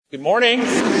Good morning.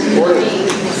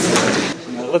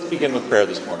 Let's begin with prayer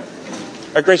this morning.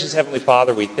 Our gracious Heavenly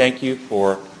Father, we thank you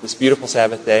for this beautiful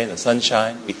Sabbath day and the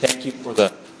sunshine. We thank you for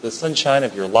the sunshine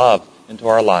of your love into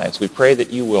our lives. We pray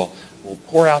that you will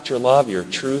pour out your love, your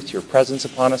truth, your presence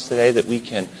upon us today, that we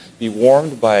can be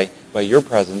warmed by your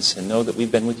presence and know that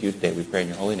we've been with you today. We pray in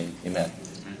your holy name. Amen.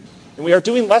 And we are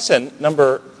doing lesson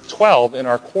number 12 in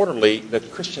our quarterly, The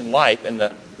Christian Life, and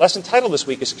the lesson title this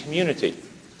week is Community.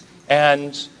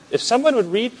 And if someone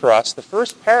would read for us the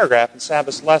first paragraph in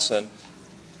Sabbath's lesson,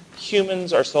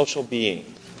 humans are social beings.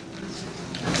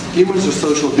 Humans are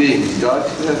social beings. God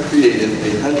could have created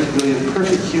 100 million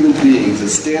perfect human beings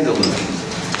as standalones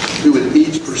who would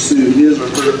each pursue his or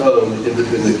her own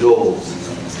independent goals.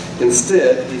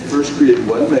 Instead, he first created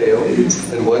one male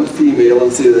and one female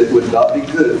and said that it would not be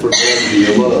good for man to be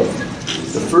alone.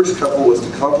 The first couple was to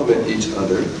complement each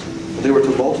other, and they were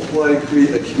to multiply and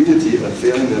create a community of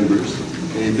family members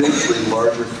and eventually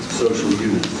larger social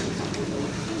units.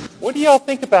 What do y'all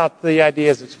think about the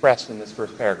ideas expressed in this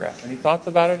first paragraph? Any thoughts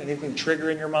about it? Anything trigger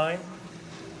in your mind?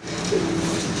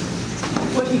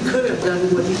 What he could have done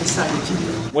and what he decided to do.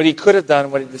 What he could have done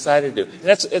and what he decided to do.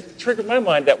 And it triggered my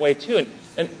mind that way too.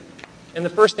 And the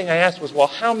first thing I asked was, well,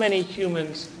 how many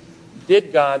humans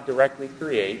did God directly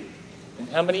create? And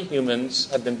how many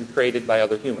humans have been created by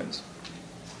other humans?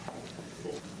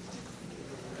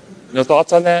 No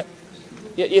thoughts on that?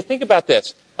 You think about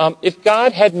this. If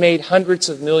God had made hundreds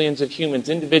of millions of humans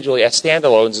individually as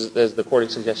standalones, as the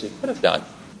Court suggested he could have done,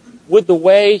 would the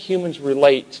way humans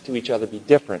relate to each other be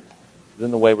different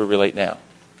than the way we relate now?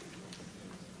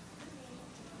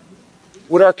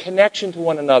 Would our connection to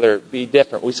one another be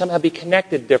different? Would we somehow be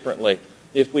connected differently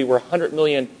if we were 100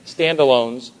 million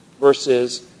standalones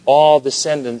versus all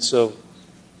descendants of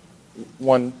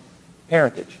one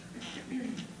parentage?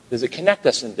 Does it connect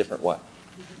us in a different way?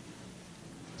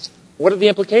 What are the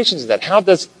implications of that? How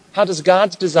does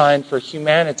God's design for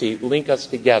humanity link us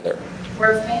together?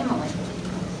 We're a family.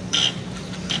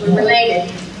 We're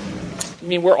related. You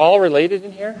mean we're all related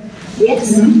in here?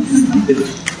 Yes.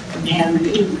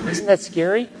 Isn't that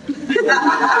scary?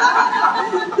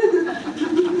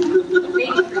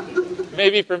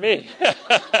 Maybe for me.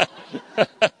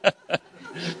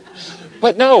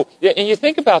 But no, and you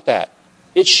think about that.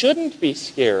 It shouldn't be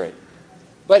scary.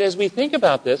 But as we think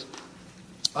about this,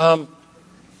 and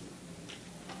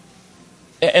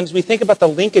as we think about the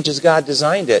linkage as God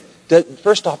designed it,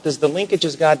 first off, does the linkage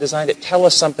as God designed it tell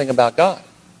us something about God?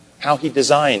 How he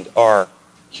designed our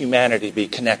humanity to be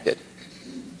connected?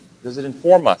 Does it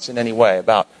inform us in any way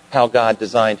about how God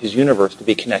designed his universe to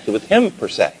be connected with him, per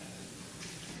se?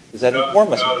 Does that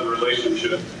inform us? God is a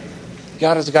relationship.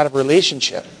 God is a God of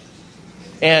relationship.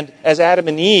 And as Adam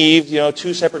and Eve,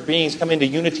 two separate beings come into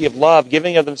unity of love,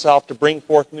 giving of themselves to bring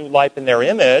forth new life in their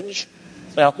image.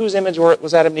 Now, whose image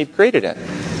was Adam and Eve created in?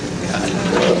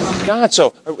 God.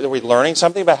 So are we learning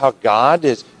something about how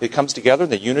it comes together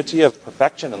in the unity of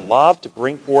perfection and love to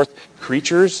bring forth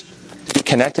creatures to be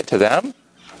connected to them?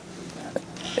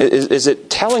 Is it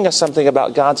telling us something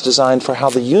about God's design for how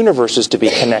the universe is to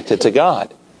be connected to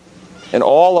God? And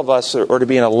all of us are to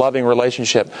be in a loving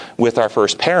relationship with our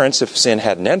first parents if sin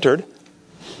hadn't entered.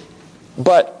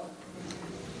 But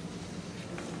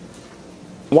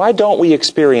why don't we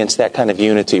experience that kind of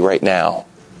unity right now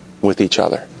with each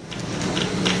other?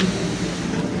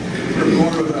 We're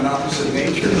born of an opposite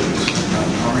nature.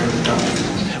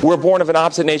 We're born of an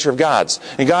opposite nature of God's.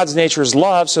 And God's nature is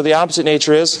love, so the opposite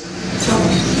nature is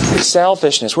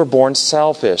selfishness. We're born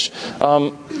selfish.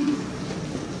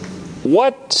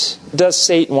 What does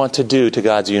Satan want to do to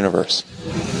God's universe?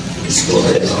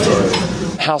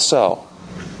 How so?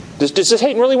 Does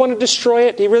Satan really want to destroy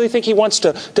it? Do you really think he wants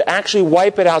to actually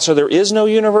wipe it out so there is no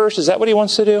universe? Is that what he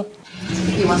wants to do?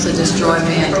 He wants to destroy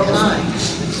mankind.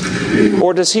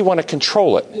 Or does he want to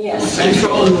control it? Yes.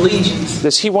 Control and allegiance.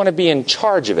 Does he want to be in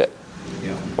charge of it?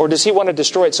 Or does he want to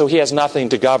destroy it so he has nothing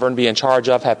to govern, be in charge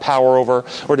of, have power over?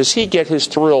 Or does he get his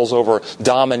thrills over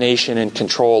domination and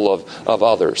control of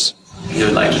others? He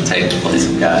would like to take the place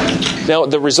of God. Now,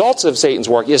 the results of Satan's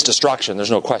work is destruction.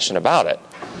 There's no question about it.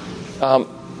 And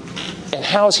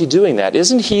how is he doing that?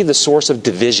 Isn't he the source of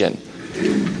division?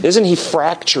 Isn't he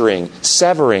fracturing,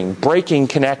 severing, breaking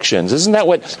connections? Isn't that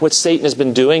what Satan has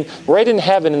been doing? Right in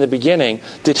heaven in the beginning,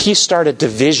 did he start a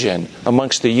division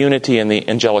amongst the unity and the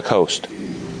angelic host?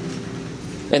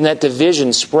 And that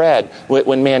division spread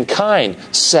when mankind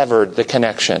severed the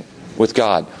connection with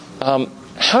God.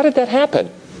 How did that happen?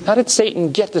 How did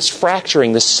Satan get this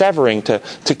fracturing, this severing to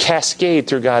cascade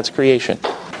through God's creation?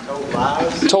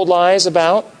 Told lies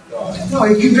about? No,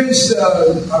 he convinced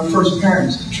our first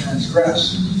parents to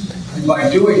transgress. And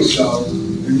by doing so,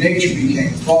 their nature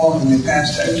became fallen, and they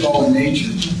passed that fallen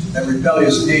nature, that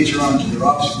rebellious nature, onto their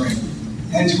offspring.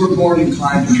 Hence, we're born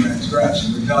inclined to transgress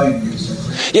and rebellion against their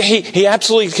creator. Yeah, he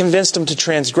absolutely convinced them to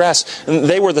transgress. And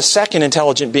they were the second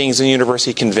intelligent beings in the universe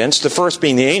he convinced, the first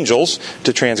being the angels,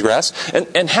 to transgress.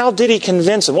 And how did he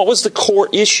convince them? What was the core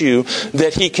issue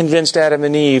that he convinced Adam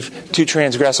and Eve to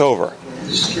transgress over?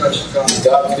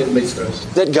 God couldn't be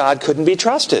trusted. That God couldn't be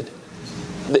trusted.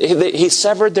 He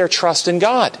severed their trust in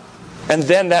God. And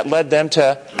then that led them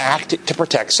to act to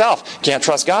protect self. Can't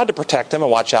trust God to protect them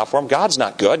and watch out for them. God's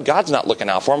not good. God's not looking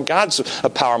out for them. God's a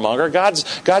power monger. God's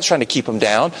trying to keep them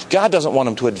down. God doesn't want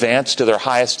them to advance to their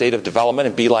highest state of development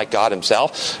and be like God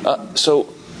himself.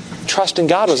 So trust in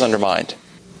God was undermined.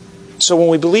 So when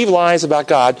we believe lies about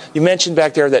God, you mentioned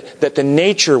back there that the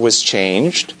nature was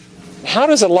changed. How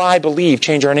does a lie believed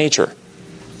change our nature?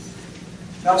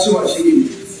 Not so much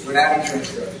Eve, when Adam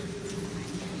transgressed.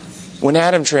 When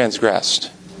Adam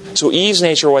transgressed. So Eve's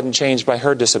nature wasn't changed by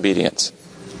her disobedience.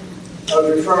 I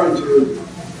was referring to the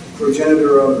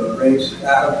progenitor of the race,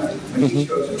 Adam, when he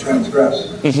chose to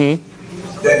transgress.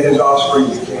 Then his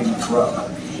offspring became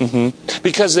corrupt.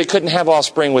 Because they couldn't have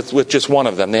offspring with just one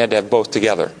of them. They had to have both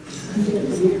together.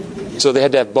 So they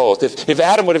had to have both. If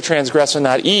Adam would have transgressed and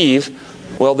not Eve,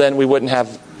 well, then we wouldn't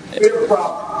have...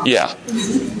 Yeah.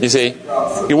 You see?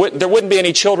 There wouldn't be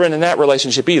any children in that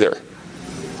relationship either.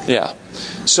 Yeah.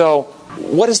 So,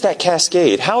 what is that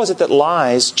cascade? How is it that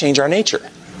lies change our nature?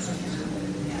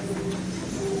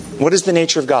 What is the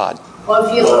nature of God? Well,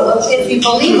 if you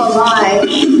believe a lie,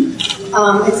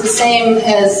 it's the same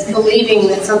as believing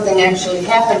that something actually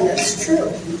happened that's true.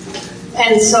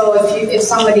 And so if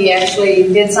somebody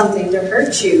actually did something to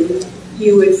hurt you,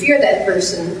 you would fear that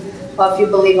person. Well, if you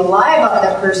believe a lie about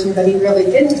that person, but he really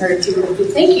didn't hurt you, if you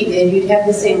think he did, you'd have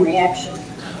the same reaction.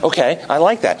 Okay, I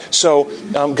like that. So,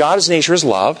 God's nature is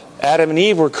love. Adam and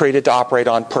Eve were created to operate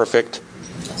on perfect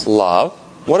love.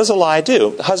 What does a lie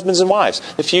do? Husbands and wives,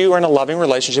 if you are in a loving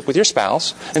relationship with your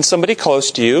spouse, and somebody close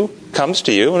to you comes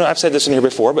to you, and I've said this in here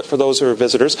before, but for those who are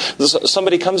visitors,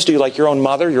 somebody comes to you like your own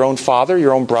mother, your own father,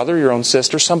 your own brother, your own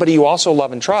sister, somebody you also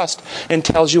love and trust, and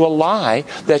tells you a lie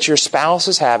that your spouse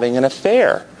is having an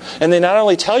affair. And they not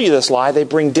only tell you this lie, they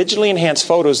bring digitally enhanced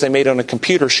photos they made on a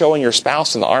computer showing your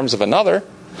spouse in the arms of another.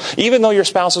 Even though your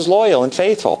spouse is loyal and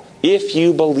faithful, if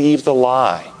you believe the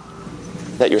lie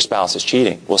that your spouse is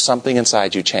cheating, will something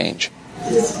inside you change?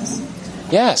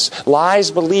 Yes. Lies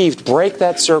believed break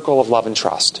that circle of love and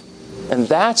trust. And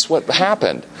that's what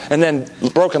happened. And then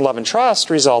broken love and trust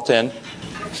result in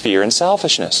fear and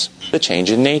selfishness, the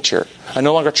change in nature. I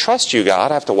no longer trust you,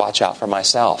 God. I have to watch out for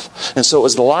myself. And so it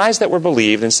was the lies that were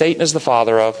believed, and Satan is the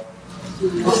father of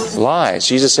lies.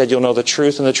 Jesus said, you'll know the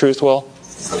truth, and the truth will...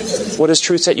 What does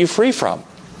truth set you free from?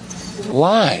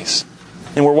 Lies.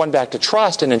 And we're won back to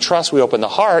trust, and in trust we open the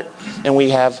heart, and we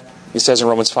have, he says in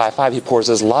Romans 5:5, he pours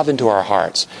his love into our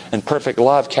hearts. And perfect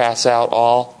love casts out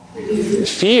all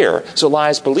fear. So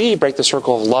lies believed break the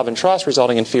circle of love and trust,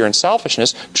 resulting in fear and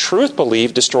selfishness. Truth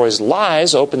believed destroys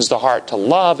lies, opens the heart to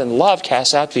love, and love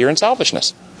casts out fear and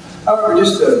selfishness. However,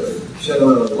 just to shed a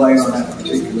little light on that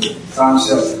particular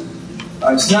concept,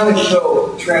 it's not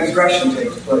until transgression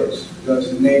takes place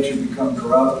does the nature become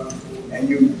corrupt and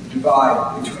you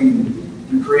divide between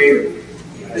the Creator.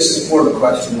 This is more of a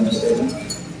question than a statement.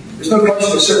 There's no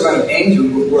question a certain amount of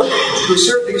angels were, to a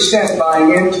certain extent,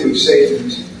 buying into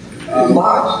Satan's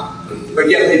lies. But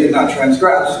yet they did not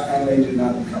transgress, and they did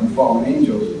not become fallen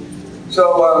angels.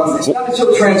 So it's not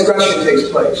until transgression takes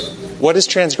place. What is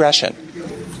transgression?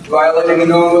 Violating the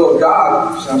known will of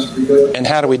God. Sounds pretty good. And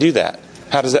how do we do that?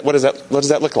 What does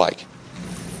that look like?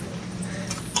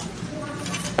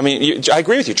 I mean, I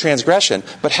agree with you, transgression,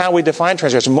 but how we define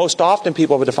transgression, most often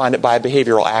people would define it by a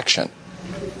behavioral action.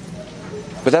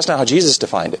 But that's not how Jesus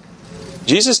defined it.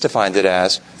 Jesus defined it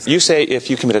as, you say if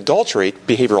you commit adultery,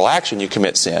 behavioral action, you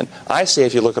commit sin. I say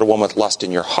if you look at a woman with lust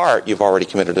in your heart, you've already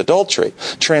committed adultery.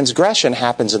 Transgression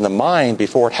happens in the mind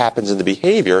before it happens in the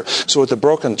behavior. So with the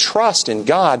broken trust in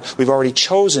God, we've already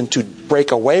chosen to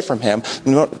break away from Him.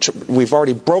 We've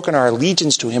already broken our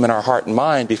allegiance to Him in our heart and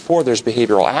mind before there's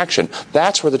behavioral action.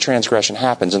 That's where the transgression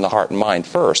happens, in the heart and mind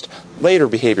first. Later,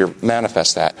 behavior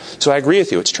manifests that. So I agree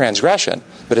with you, it's transgression,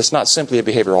 but it's not simply a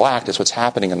behavioral act, it's what's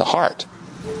happening in the heart.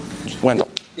 Wendell.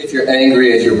 If you're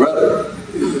angry at your brother.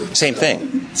 Same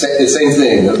thing. Same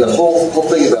thing. The whole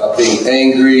thing about being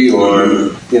angry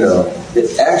or,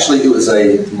 it was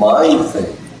a mind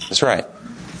thing. That's right.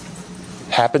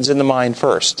 Happens in the mind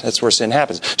first. That's where sin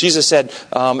happens. Jesus said,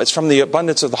 it's from the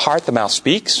abundance of the heart the mouth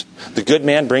speaks. The good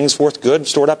man brings forth good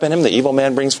stored up in him. The evil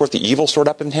man brings forth the evil stored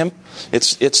up in him.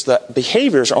 It's the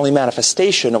behaviors are only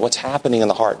manifestation of what's happening in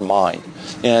the heart and mind.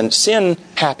 And sin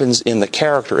happens in the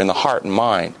character, in the heart and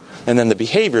mind. And then the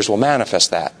behaviors will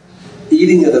manifest that.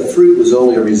 Eating of the fruit was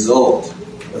only a result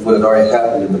of what had already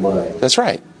happened in the mind. That's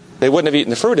right. They wouldn't have eaten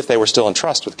the fruit if they were still in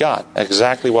trust with God.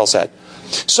 Exactly well said.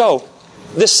 So,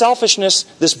 this selfishness,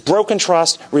 this broken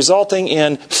trust, resulting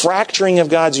in fracturing of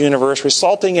God's universe,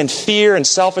 resulting in fear and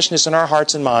selfishness in our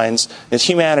hearts and minds, in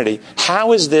humanity,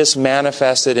 how is this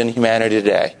manifested in humanity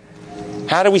today?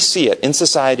 How do we see it in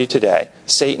society today?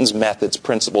 Satan's methods,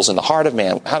 principles in the heart of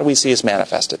man. How do we see it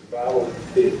manifested?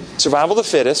 Survival of the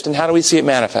fittest. And how do we see it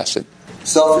manifested?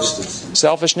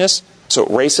 Selfishness. So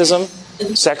racism,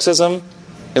 sexism,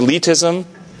 elitism,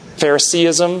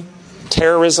 Phariseeism,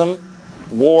 terrorism,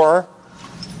 war,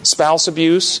 spouse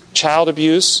abuse, child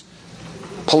abuse,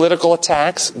 political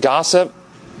attacks, gossip,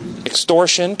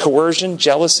 extortion, coercion,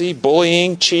 jealousy,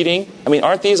 bullying, cheating. I mean,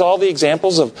 aren't these all the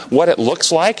examples of what it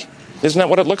looks like? Isn't that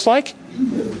what it looks like?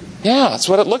 Yeah, that's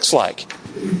what it looks like.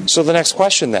 So the next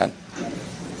question then.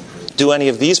 Do any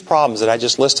of these problems that I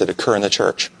just listed occur in the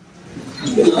church?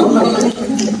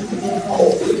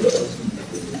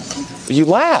 You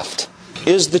laughed.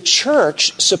 Is the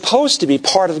church supposed to be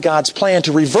part of God's plan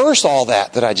to reverse all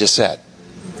that I just said?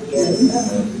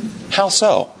 How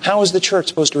so? How is the church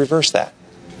supposed to reverse that?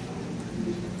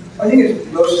 I think it's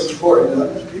most important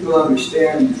that people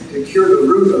understand to cure the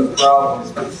root of the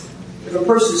problem. If a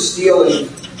person's stealing,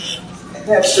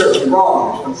 that's certainly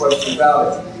wrong. There's no question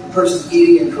about it. If a person's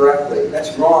eating incorrectly,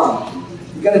 that's wrong.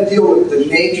 You've got to deal with the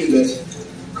nature that's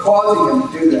causing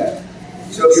them to do that.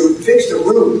 So if you fix the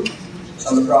root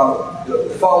of the problem,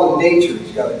 the fallen nature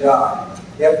has got to die.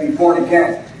 You have to be born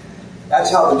again.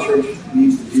 That's how the church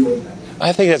needs to deal with that.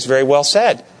 I think that's very well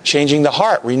said. Changing the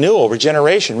heart, renewal,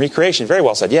 regeneration, recreation. Very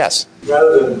well said, yes.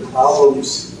 Rather than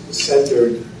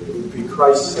problems-centered, it would be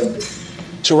Christ-centered.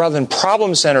 So rather than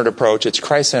problem-centered approach, it's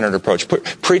Christ-centered approach.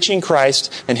 Preaching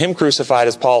Christ and Him crucified,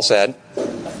 as Paul said,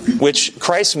 which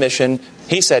Christ's mission,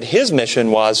 he said his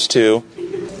mission was to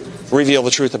reveal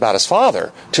the truth about his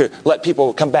Father, to let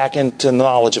people come back into the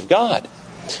knowledge of God.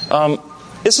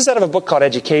 This is out of a book called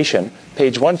Education,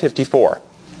 page 154,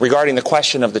 regarding the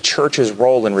question of the church's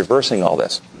role in reversing all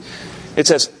this. It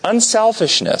says,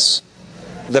 unselfishness,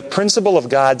 the principle of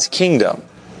God's kingdom,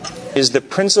 is the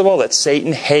principle that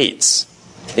Satan hates.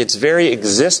 Its very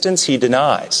existence he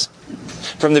denies.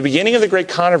 From the beginning of the great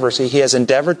controversy, he has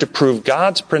endeavored to prove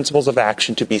God's principles of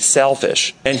action to be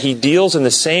selfish, and he deals in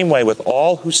the same way with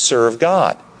all who serve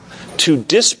God. To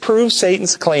disprove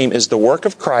Satan's claim is the work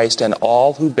of Christ and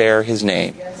all who bear his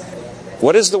name.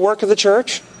 What is the work of the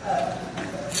church?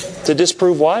 To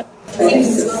disprove what? A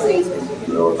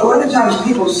lot of times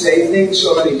people say things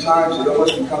so many times it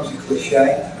almost becomes a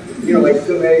cliche. You know, like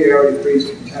familiarity breeds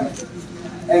contempt.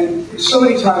 And so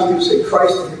many times people say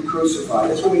Christ has been crucified.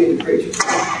 That's what we need to preach.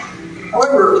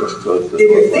 However, if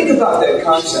you think about that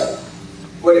concept,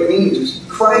 what it means is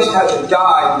Christ had to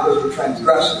die because we're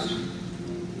transgressors.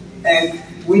 And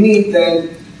we need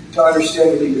then to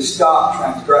understand we need to stop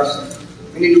transgressing.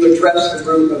 We need to address the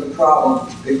root of the problem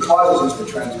that causes us to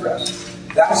transgress.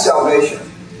 That's salvation.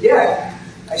 Yet,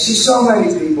 I see so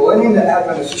many people, and in the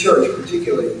Adventist church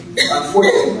particularly,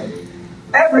 unfortunately,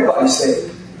 everybody's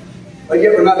saved. But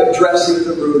yet we're not addressing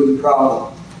the root of the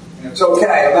problem. And it's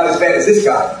okay, I'm not as bad as this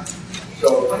guy.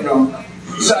 So, you know,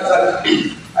 besides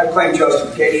I claim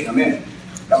justification, I'm in it.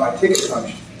 Got my ticket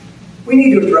punched. We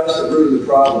need to address the root of the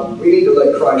problem. We need to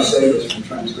let Christ save us from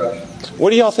transgression. What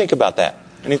do y'all think about that?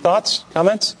 Any thoughts?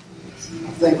 Comments?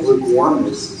 I think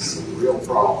lukewarmness is a real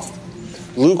problem.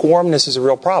 Lukewarmness is a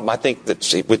real problem. I think that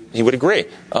he would agree.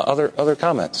 Other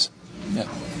comments? Yeah.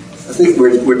 I think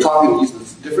we're talking using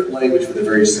different language for the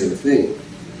very same thing.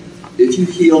 If you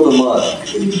heal the mind,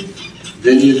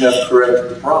 then you have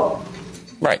corrected the problem.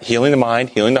 Right. Healing the mind,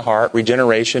 healing the heart,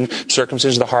 regeneration,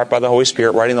 circumcision of the heart by the Holy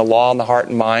Spirit, writing the law in the heart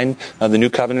and mind, the new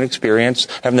covenant experience,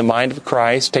 having the mind of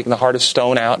Christ, taking the heart of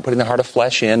stone out, and putting the heart of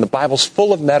flesh in. The Bible's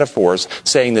full of metaphors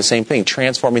saying the same thing,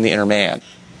 transforming the inner man.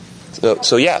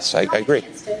 So yes, I agree.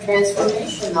 It's a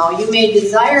transformation, though. You may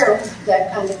desire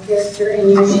that kind of character, and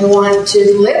you may want to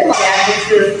live like that,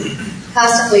 but you're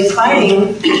constantly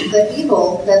fighting the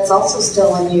evil that's also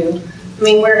still in you.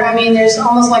 I mean, there's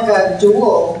almost like a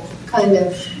dual kind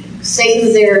of.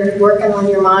 Satan's there working on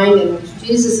your mind, and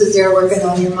Jesus is there working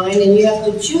on your mind, and you have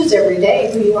to choose every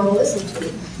day who you want to listen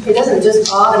to. It doesn't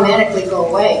just automatically go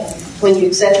away when you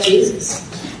accept Jesus.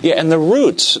 Yeah, and the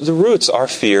roots are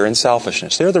fear and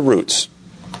selfishness. They're the roots.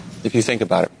 if you think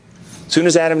about it. As soon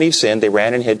as Adam and Eve sinned, they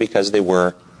ran and hid because they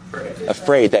were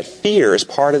afraid. That fear is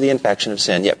part of the infection of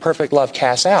sin. Yet perfect love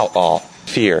casts out all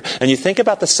fear. And you think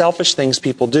about the selfish things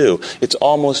people do. It's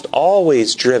almost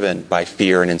always driven by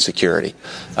fear and insecurity.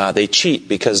 They cheat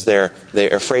because they're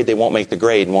afraid they won't make the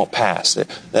grade and won't pass.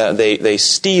 They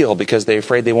steal because they're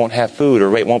afraid they won't have food or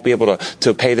won't be able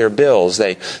to pay their bills.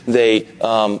 They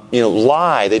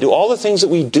lie. They do all the things that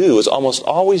we do is almost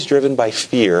always driven by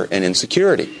fear and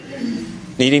insecurity.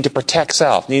 Needing to protect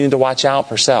self, needing to watch out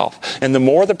for self. And the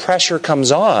more the pressure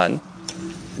comes on,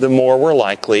 the more we're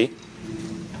likely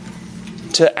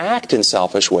to act in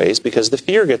selfish ways because the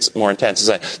fear gets more intense. As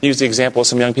I used the example of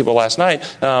some young people last night,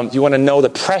 you want to know the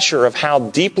pressure of how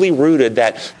deeply rooted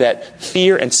that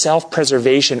fear and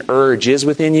self-preservation urge is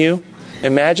within you.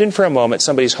 Imagine for a moment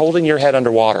somebody's holding your head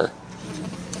underwater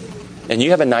and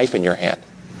you have a knife in your hand.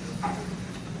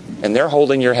 And they're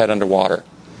holding your head underwater,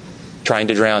 trying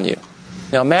to drown you.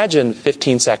 Now imagine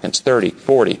 15 seconds, 30,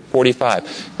 40,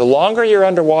 45. The longer you're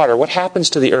underwater, what happens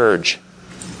to the urge?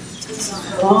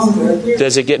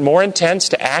 Does it get more intense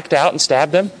to act out and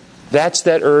stab them? That's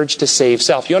that urge to save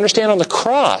self. You understand, on the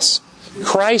cross,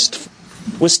 Christ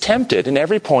was tempted in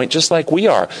every point just like we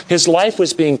are. His life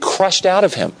was being crushed out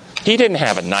of him. He didn't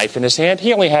have a knife in his hand.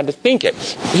 He only had to think it.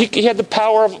 He had the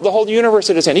power of the whole universe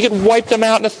in his hand. He could wipe them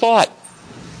out in a thought.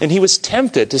 And he was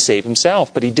tempted to save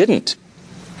himself, but he didn't.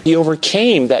 He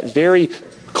overcame that very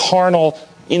carnal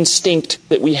instinct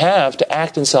that we have to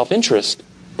act in self-interest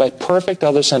by perfect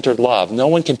other-centered love. No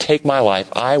one can take my life.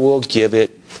 I will give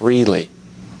it freely.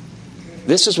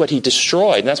 This is what he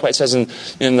destroyed. And that's why it says in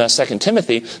 2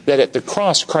 Timothy that at the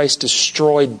cross Christ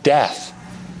destroyed death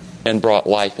and brought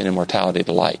life and immortality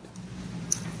to light.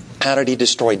 How did he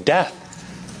destroy death?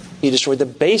 He destroyed the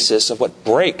basis of what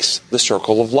breaks the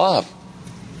circle of love.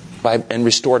 And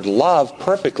restored love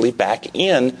perfectly back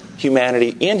in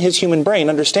humanity, in his human brain.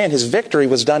 Understand, his victory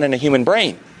was done in a human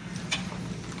brain.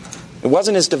 It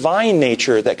wasn't his divine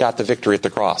nature that got the victory at the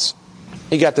cross.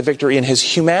 He got the victory in his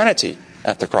humanity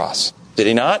at the cross. Did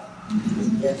he not?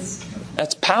 Yes.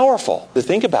 That's powerful to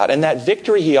think about. And that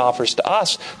victory he offers to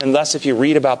us, and thus if you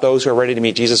read about those who are ready to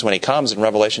meet Jesus when he comes in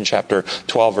Revelation chapter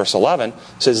 12, verse 11, it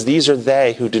says, these are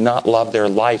they who do not love their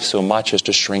life so much as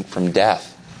to shrink from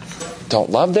death. Don't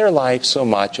love their life so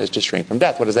much as to shrink from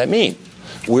death. What does that mean?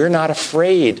 We're not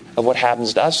afraid of what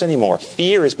happens to us anymore.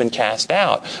 Fear has been cast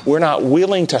out. We're not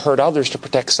willing to hurt others to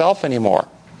protect self anymore.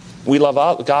 We love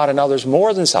God and others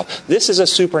more than self. This is a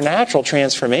supernatural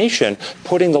transformation,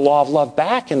 putting the law of love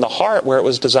back in the heart where it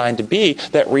was designed to be,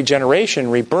 that regeneration,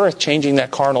 rebirth, changing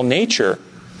that carnal nature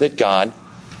that God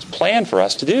planned for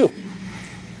us to do.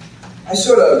 I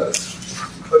sort of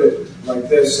put it like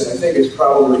this, and I think it's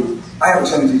probably, I have a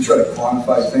tendency to try to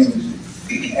quantify things.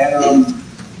 And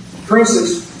for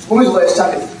instance, when was the last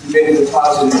time you made a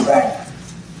deposit in the bank?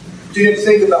 You didn't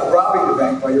think about robbing the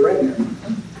bank while you're in there.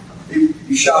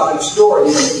 You shop in a store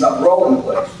and you think about rolling the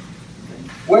place.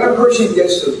 When a person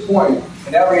gets to the point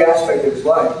in every aspect of his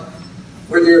life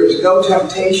where there is no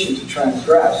temptation to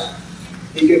transgress,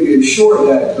 he can be assured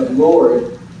that the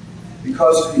Lord,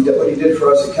 because of what he did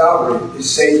for us at Calvary, is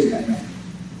saving that man.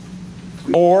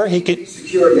 Or he could be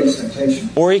secure against temptation.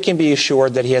 Or he can be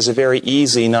assured that he has a very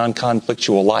easy,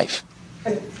 non-conflictual life.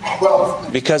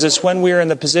 Because it's when we're in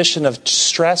the position of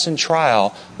stress and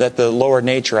trial that the lower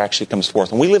nature actually comes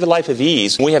forth. When we live a life of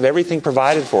ease, when we have everything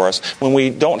provided for us, when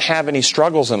we don't have any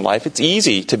struggles in life, it's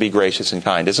easy to be gracious and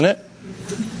kind, isn't it?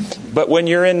 But when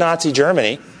you're in Nazi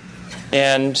Germany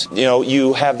and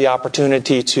you have the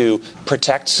opportunity to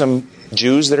protect some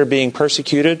Jews that are being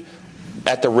persecuted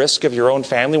at the risk of your own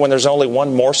family, when there's only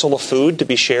one morsel of food to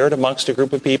be shared amongst a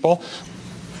group of people,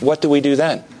 what do we do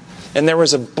then? And there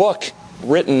was a book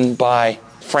written by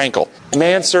Frankl,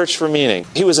 Man's Search for Meaning.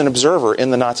 He was an observer in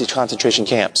the Nazi concentration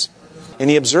camps. And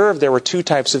he observed there were two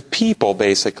types of people,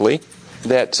 basically,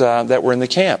 that were in the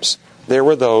camps. There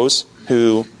were those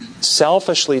who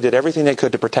selfishly did everything they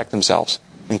could to protect themselves,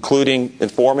 including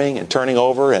informing and turning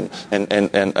over and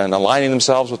aligning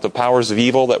themselves with the powers of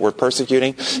evil that were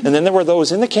persecuting. And then there were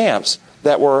those in the camps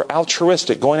that were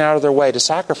altruistic, going out of their way to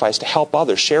sacrifice, to help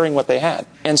others, sharing what they had.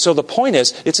 And so the point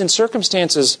is, it's in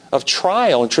circumstances of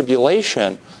trial and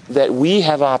tribulation that we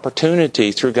have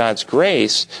opportunity, through God's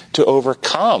grace, to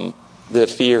overcome the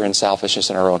fear and selfishness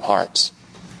in our own hearts.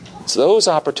 It's those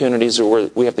opportunities are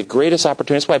where we have the greatest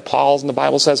opportunities. That's why Paul in the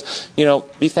Bible says,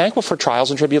 be thankful for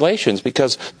trials and tribulations,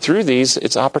 because through these,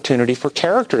 it's opportunity for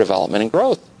character development and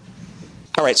growth.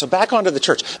 All right, so back onto the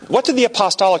church. What did the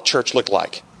apostolic church look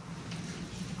like?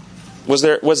 Was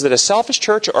it a selfish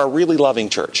church or a really loving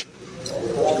church?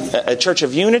 A church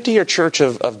of unity or church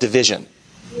of division?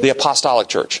 The apostolic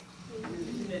church.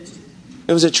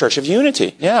 It was a church of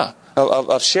unity, yeah,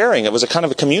 of sharing. It was a kind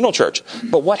of a communal church.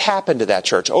 But what happened to that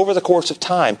church? Over the course of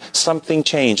time, something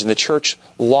changed, and the church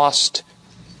lost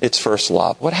its first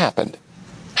love. What happened?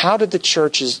 How did the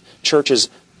church's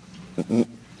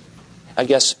I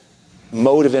guess,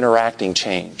 mode of interacting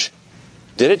change?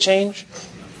 Did it change?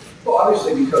 Well,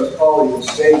 obviously, because Paul even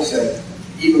states that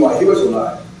even while he was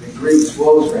alive, the Greek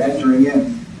wolves were entering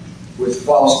in with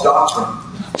false doctrine.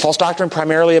 False doctrine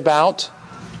primarily about?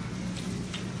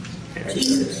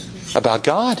 Jesus. About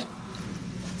God.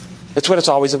 That's what it's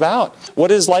always about. What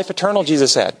is life eternal,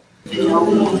 Jesus said?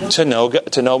 To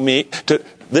know me.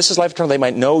 This is life eternal. They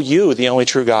might know you, the only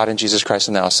true God, and Jesus Christ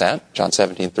and thou sent. John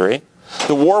 17:3.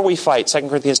 The war we fight, 2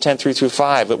 Corinthians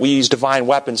 10:3-5, that we use divine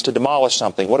weapons to demolish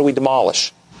something. What do we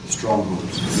demolish?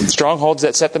 Strongholds. Strongholds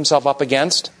that set themselves up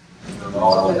against?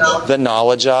 The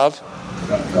knowledge of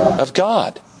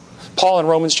God. Paul in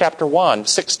Romans chapter 1,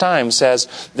 6 times says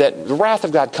that the wrath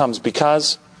of God comes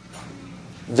because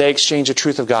they exchanged the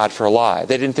truth of God for a lie.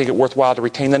 They didn't think it worthwhile to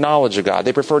retain the knowledge of God.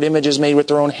 They preferred images made with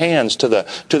their own hands to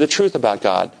the truth about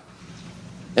God.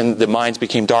 And the minds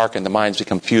became darkened, the minds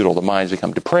become futile, the minds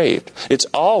become depraved. It's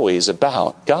always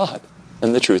about God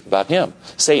and the truth about Him.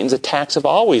 Satan's attacks have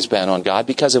always been on God,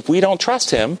 because if we don't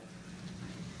trust Him,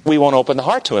 we won't open the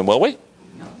heart to Him, will we?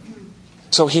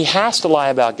 So he has to lie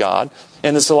about God,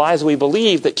 and it's the lies we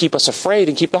believe that keep us afraid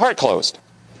and keep the heart closed.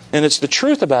 And it's the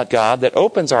truth about God that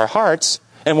opens our hearts,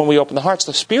 and when we open the hearts,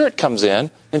 the Spirit comes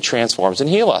in and transforms and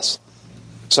heals us.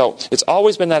 So it's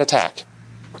always been that attack.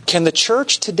 Can the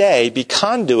church today be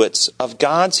conduits of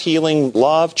God's healing,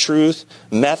 love, truth,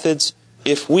 methods,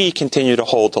 if we continue to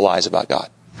hold to lies about God?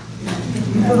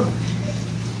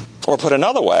 Or put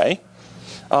another way,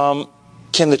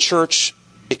 can the church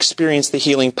experience the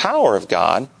healing power of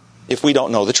God if we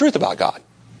don't know the truth about God?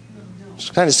 It's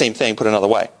kind of the same thing, put another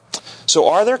way. So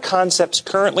are there concepts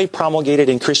currently promulgated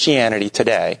in Christianity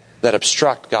today that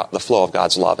obstruct the flow of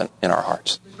God's love in our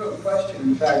hearts? There's no question.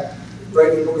 In fact,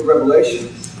 right in the book of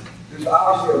Revelation, there's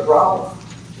obviously a problem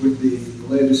with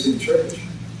the Laodicean church.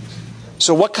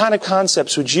 So what kind of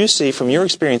concepts would you see from your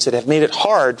experience that have made it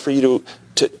hard for you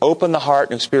to open the heart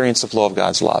and experience the flow of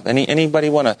God's love? Anybody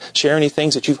want to share any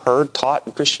things that you've heard taught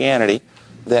in Christianity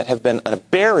that have been a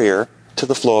barrier to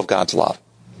the flow of God's love?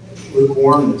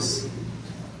 Lukewarmness.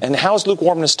 And how is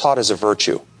lukewarmness taught as a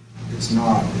virtue? It's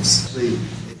not. It's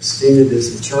extended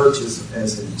as a church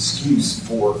as an excuse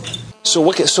for. So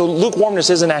lukewarmness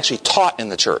isn't actually taught in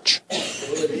the church. Well,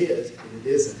 it is, but it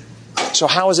isn't. So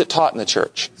how is it taught in the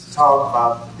church? It's taught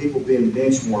about people being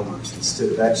bench warmers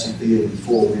instead of actually being in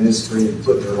full ministry and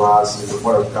putting their lives into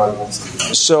whatever God wants them to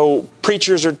do. So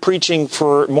preachers are preaching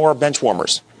for more bench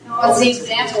warmers. No, it's the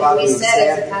example we set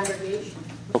as a congregation.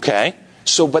 Okay.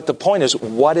 So, but the point is,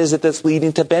 what is it that's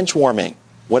leading to bench warming?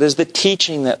 What is the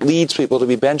teaching that leads people to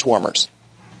be bench warmers?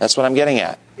 That's what I'm getting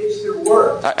at. It's their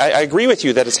work. I agree with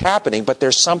you that it's happening, but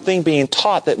there's something being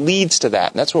taught that leads to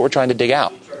that, and that's what we're trying to dig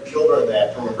out. We teach our children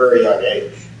that from a very young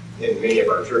age in many of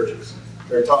our churches.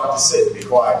 They're taught to sit and be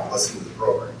quiet and listen to the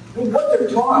program. Well, what they're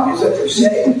taught is that they're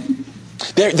saved.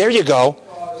 There you go.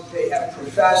 Because they have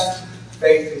professed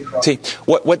faith in Christ. See,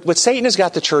 what Satan has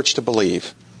got the church to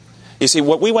believe. You see,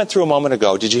 what we went through a moment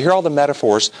ago, did you hear all the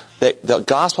metaphors? That the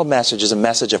gospel message is a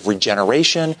message of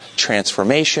regeneration,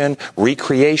 transformation,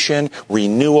 recreation,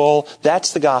 renewal.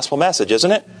 That's the gospel message,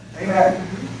 isn't it? Amen.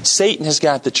 Satan has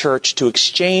got the church to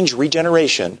exchange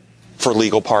regeneration for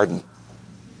legal pardon.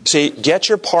 See, get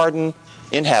your pardon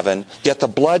in heaven, get the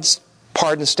blood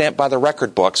pardon stamped by the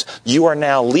record books. You are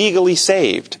now legally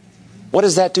saved. What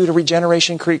does that do to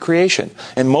regeneration, creation?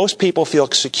 And most people feel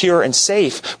secure and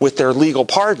safe with their legal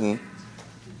pardon,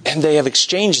 and they have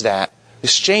exchanged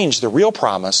the real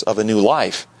promise of a new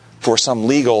life for some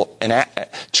legal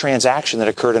transaction that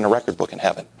occurred in a record book in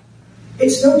heaven.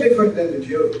 It's no different than the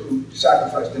Jew who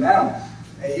sacrificed an animal.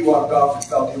 And he walked off and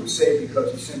felt he was safe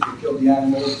because he simply killed the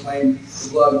animal and claimed the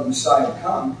blood of the Messiah to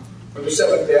come. Or the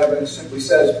Seventh-day Adventist simply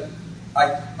says,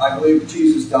 I believe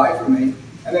Jesus died for me,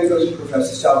 and then goes and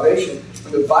professes salvation.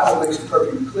 When the Bible makes it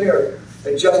perfectly clear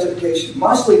that justification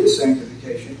must lead to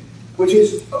sanctification, which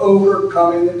is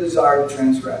overcoming the desire to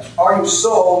transgress. Are you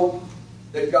sold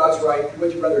that God's right,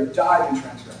 would you rather die than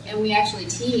transgress? And we actually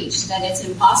teach that it's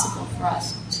impossible for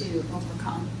us to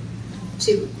overcome,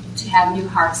 to have new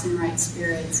hearts and right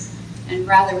spirits, and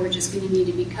rather we're just going to need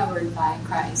to be covered by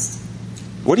Christ.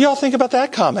 What do y'all think about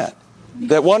that comment?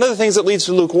 That one of the things that leads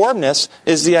to lukewarmness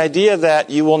is the idea that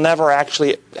you will never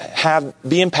actually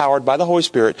be empowered by the Holy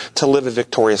Spirit to live a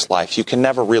victorious life. You can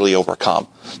never really overcome.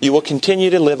 You will continue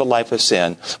to live a life of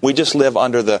sin. We just live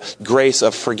under the grace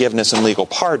of forgiveness and legal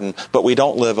pardon, but we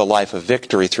don't live a life of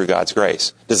victory through God's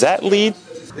grace. Does that lead?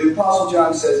 The Apostle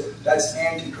John says that's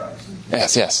Antichrist.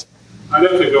 Yes. I'd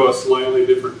have to go a slightly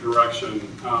different direction.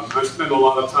 I spend a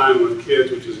lot of time with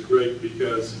kids, which is great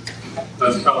because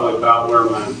that's probably about where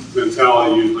my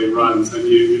mentality usually runs. And if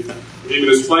you can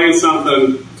explain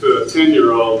something to a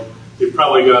 10-year-old, you've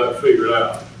probably got it figured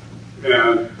out.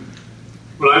 And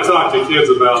when I talk to kids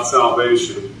about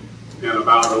salvation and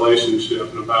about relationship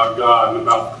and about God and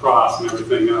about the cross and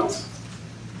everything else,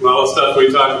 and all the stuff we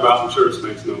talk about in church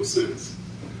makes no sense.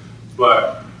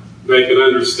 But they can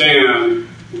understand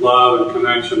love and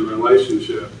connection and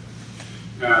relationship,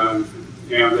 and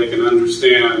they can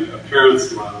understand a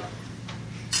parent's love.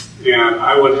 And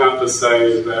I would have to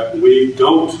say that we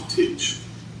don't teach,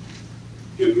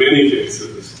 in many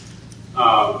cases,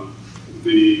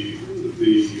 the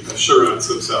assurance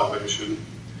of salvation.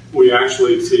 We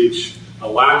actually teach a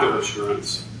lack of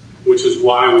assurance, which is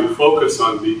why we focus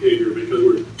on behavior, because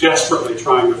we're desperately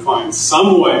trying to find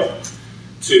some way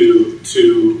to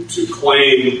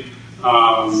claim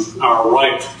our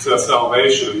right to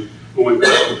salvation when we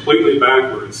go completely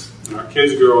backwards. And our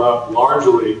kids grow up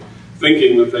largely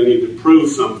thinking that they need to prove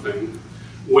something,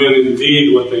 when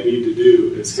indeed what they need to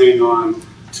do is hang on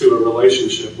to a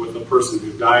relationship with the person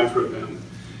who died for them.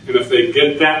 And if they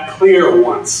get that clear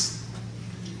once,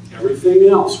 everything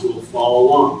else will follow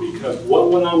along. Because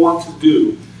what would I want to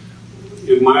do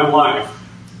in my life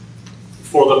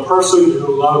for the person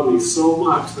who loved me so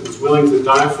much that is willing to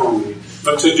die for me,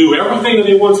 but to do everything that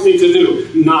he wants me to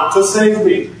do, not to save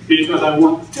me, because I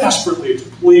want desperately to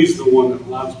please the one that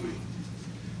loves me.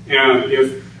 And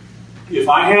if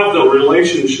I have the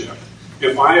relationship,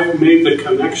 if I have made the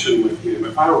connection with him,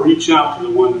 if I reach out to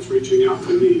the one that's reaching out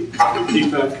to me and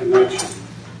keep that connection,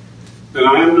 then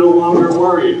I am no longer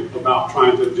worried about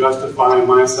trying to justify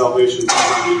my salvation by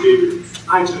my behavior.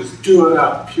 I just do it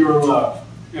out of pure love,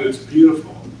 and it's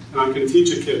beautiful. And I can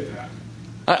teach a kid that.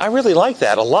 I really like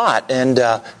that a lot, and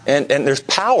there's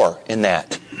power in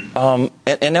that.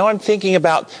 And now I'm thinking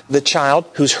about the child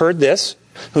who's heard this,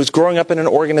 who's growing up in an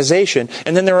organization,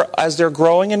 and then as they're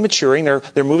growing and maturing,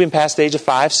 they're moving past the age of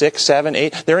 5, 6, 7,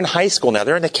 8. They're in high school now.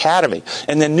 They're in academy,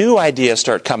 and then new ideas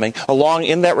start coming along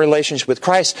in that relationship with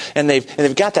Christ, and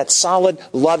they've got that solid,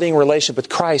 loving relationship with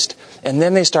Christ, and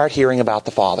then they start hearing about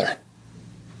the Father.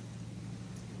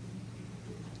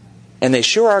 And they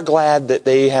sure are glad that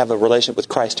they have a relationship with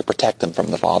Christ to protect them from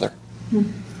the Father.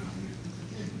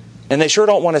 And they sure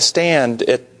don't want to stand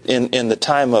in the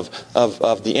time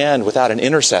of the end without an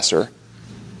intercessor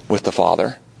with the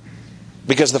Father.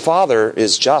 Because the Father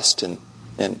is just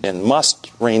and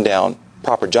must rain down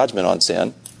proper judgment on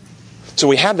sin. So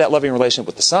we have that loving relationship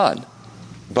with the Son.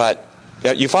 But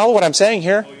you follow what I'm saying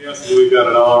here? Oh, yes, we've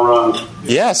got it all wrong.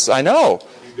 Yes, I know.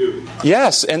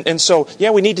 Yes, and so,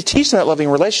 we need to teach them that loving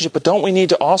relationship, but don't we need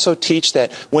to also teach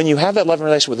that when you have that loving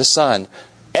relationship with the Son,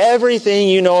 everything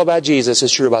you know about Jesus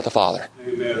is true about the Father?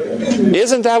 Amen.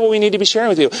 Isn't that what we need to be sharing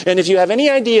with you? And if you have any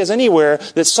ideas anywhere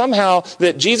that somehow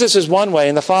that Jesus is one way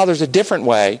and the Father's a different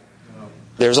way,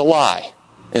 there's a lie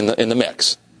in the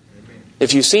mix.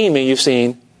 If you've seen me, you've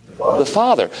seen the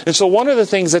Father. And so one of the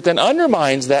things that then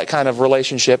undermines that kind of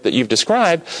relationship that you've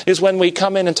described is when we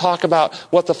come in and talk about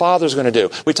what the Father's going to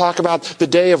do. We talk about the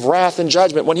day of wrath and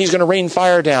judgment, when He's going to rain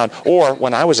fire down. Or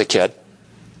when I was a kid,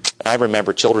 I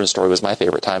remember children's story was my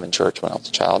favorite time in church when I was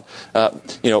a child.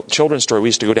 Children's story, we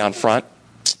used to go down front.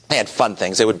 They had fun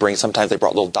things. Sometimes they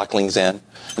brought little ducklings in,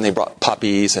 and they brought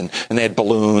puppies, and they had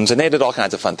balloons, and they did all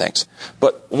kinds of fun things.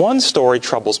 But one story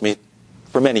troubled me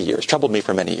for many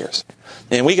years.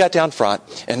 And we got down front,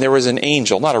 and there was an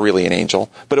angel, not really an angel,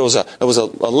 but it was a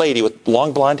lady with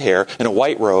long blonde hair and a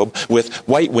white robe with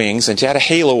white wings, and she had a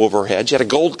halo over her head. She had a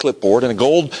gold clipboard and a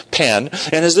gold pen.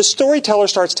 And as the storyteller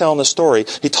starts telling the story,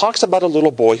 he talks about a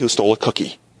little boy who stole a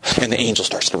cookie, and the angel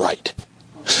starts to write.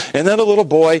 And then a little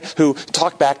boy who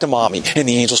talked back to mommy, and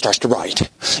the angel starts to write.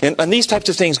 And these types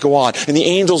of things go on. And the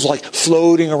angel's like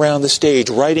floating around the stage,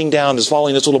 writing down, just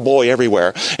following this little boy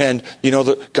everywhere. And,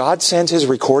 God sends His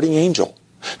recording angel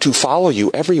to follow you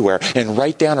everywhere and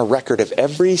write down a record of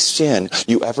every sin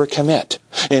you ever commit.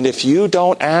 And if you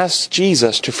don't ask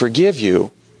Jesus to forgive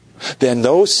you, then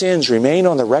those sins remain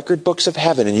on the record books of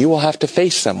heaven, and you will have to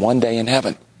face them one day in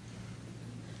heaven.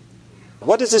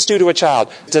 What does this do to a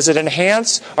child? Does it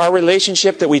enhance our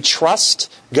relationship that we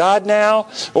trust God now?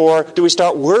 Or do we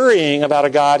start worrying about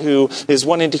a God who is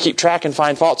wanting to keep track and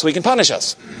find fault so he can punish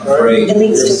us? It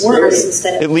leads to works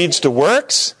instead of... It leads to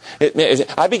works.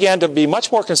 I began to be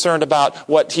much more concerned about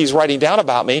what he's writing down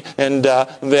about me and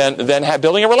than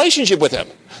building a relationship with him.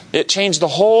 It changed the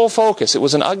whole focus. It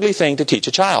was an ugly thing to teach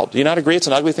a child. Do you not agree it's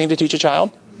an ugly thing to teach a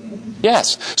child?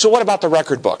 Yes. So what about the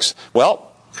record books?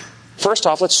 Well, first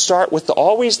off, let's start with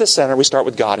always the center. We start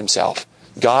with God himself.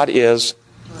 God is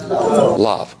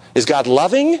love. Is God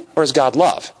loving or is God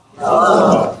love?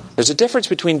 There's a difference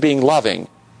between being loving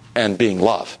and being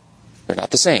love. They're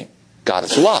not the same. God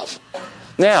is love.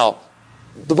 Now,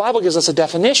 the Bible gives us a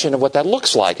definition of what that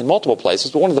looks like in multiple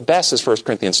places, but one of the best is 1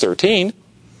 Corinthians 13.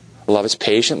 Love is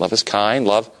patient, love is kind,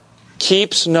 love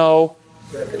keeps no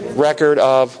record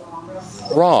of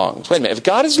wrongs. Wait a minute, if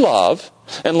God is love,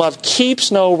 and love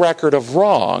keeps no record of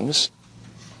wrongs,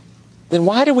 then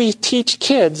why do we teach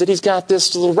kids that he's got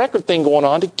this little record thing going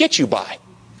on to get you by?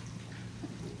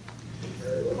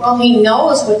 Well, he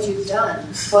knows what you've done,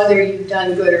 whether you've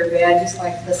done good or bad, just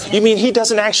like the same. You mean he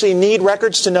doesn't actually need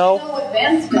records to know? You know what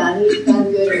Ben's done, he's done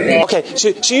good or bad. Okay,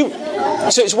 so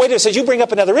wait a minute, so you bring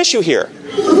up another issue here.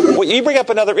 Well, you bring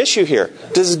up another issue here.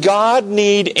 Does God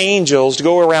need angels to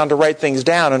go around to write things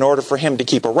down in order for him to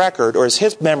keep a record, or is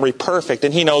his memory perfect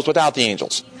and he knows without the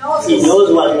angels? He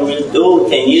knows what he will do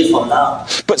 10 years from now.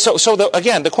 But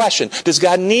again, the question, does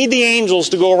God need the angels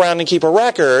to go around and keep a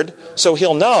record so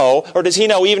he'll know, or does he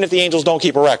know even if the angels don't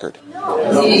keep a record?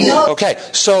 No. Okay,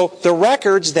 so the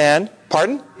records then,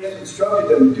 pardon? He has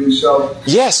instructed them to do so.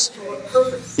 Yes.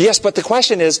 Yes, but the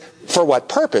question is, for what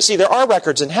purpose? See, there are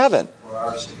records in heaven.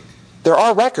 There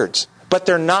are records, but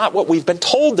they're not what we've been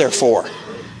told they're for.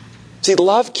 See,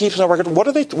 love keeps no record. What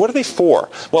are they for?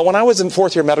 Well, when I was a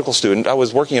fourth-year medical student, I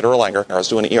was working at Erlanger. I was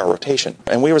doing an ER rotation.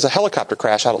 And there was a helicopter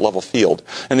crash out at Level Field.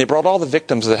 And they brought all the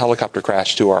victims of the helicopter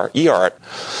crash to our ER.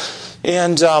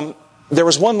 And there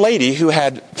was one lady who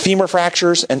had femur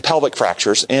fractures and pelvic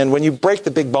fractures. And when you break the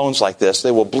big bones like this,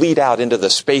 they will bleed out into the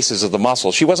spaces of the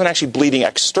muscles. She wasn't actually bleeding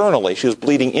externally. She was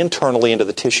bleeding internally into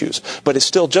the tissues. But it's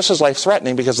still just as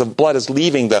life-threatening because the blood is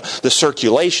leaving the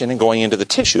circulation and going into the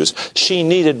tissues. She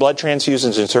needed blood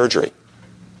transfusions and surgery.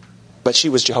 But she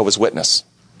was Jehovah's Witness.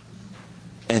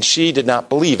 And she did not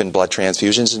believe in blood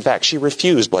transfusions. In fact, she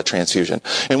refused blood transfusion.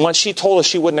 And once she told us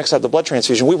she wouldn't accept the blood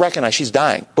transfusion, we recognize she's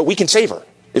dying. But we can save her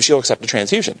if she'll accept a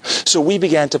transfusion. So we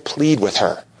began to plead with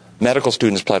her. Medical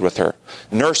students pled with her.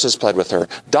 Nurses pled with her.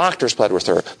 Doctors pled with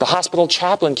her. The hospital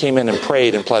chaplain came in and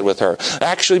prayed and pled with her.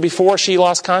 Actually, before she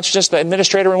lost consciousness, the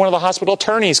administrator and one of the hospital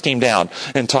attorneys came down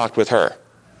and talked with her.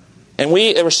 And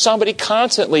there was somebody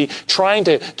constantly trying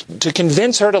to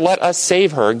convince her to let us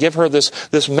save her, give her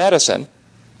this medicine,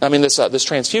 this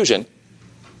transfusion,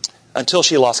 until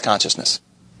she lost consciousness.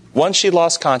 Once she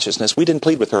lost consciousness, we didn't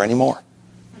plead with her anymore.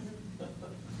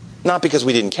 Not because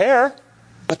we didn't care,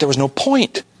 but there was no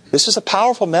point. This is a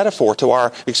powerful metaphor to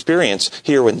our experience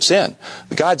here in sin.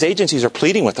 God's agencies are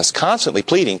pleading with us, constantly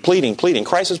pleading.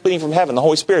 Christ is pleading from heaven, the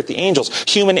Holy Spirit, the angels.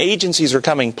 Human agencies are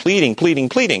coming, pleading.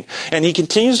 And he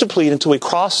continues to plead until we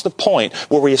cross the point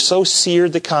where we have so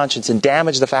seared the conscience and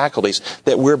damaged the faculties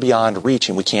that we're beyond reach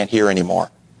and we can't hear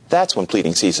anymore. That's when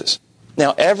pleading ceases.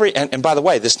 Now, and by the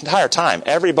way, this entire time,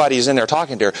 everybody's in there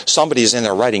talking to her. Somebody's in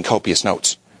there writing copious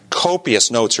notes.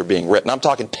 Copious notes are being written. I'm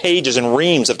talking pages and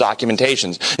reams of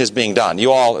documentations is being done.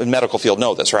 You all in medical field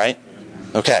know this, right?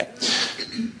 Okay.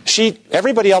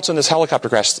 Everybody else in this helicopter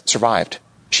crash survived.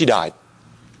 She died.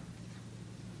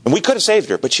 And we could have saved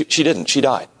her, but she didn't. She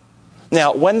died.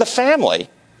 Now, when the family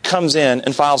comes in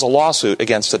and files a lawsuit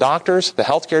against the doctors, the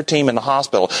healthcare team, and the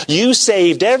hospital, you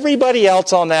saved everybody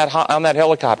else on that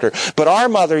helicopter, but our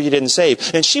mother you didn't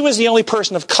save. And she was the only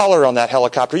person of color on that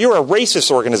helicopter. You're a racist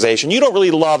organization. You don't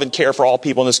really love and care for all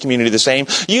people in this community the same.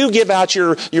 You give out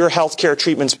your healthcare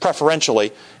treatments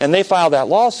preferentially, and they file that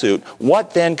lawsuit.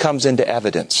 What then comes into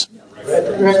evidence?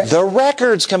 The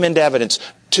records come into evidence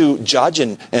to judge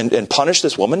and punish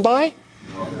this woman by?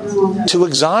 To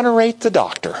exonerate the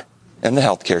doctor and the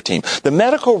healthcare team. The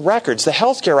medical records, the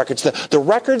healthcare records, the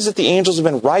records that the angels have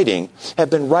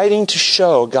been writing to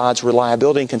show God's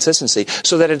reliability and consistency,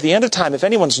 so that at the end of time, if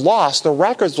anyone's lost, the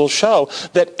records will show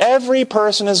that every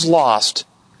person is lost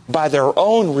by their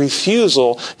own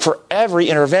refusal for every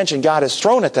intervention God has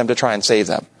thrown at them to try and save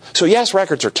them. So yes,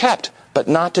 records are kept, but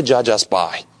not to judge us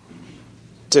by.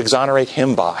 To exonerate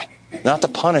him by. Not to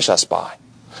punish us by.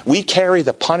 We carry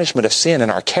the punishment of sin in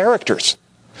our characters.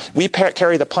 We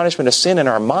carry the punishment of sin in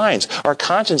our minds. Our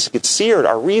conscience gets seared.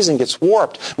 Our reason gets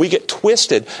warped. We get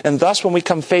twisted. And thus, when we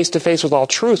come face to face with all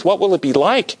truth, what will it be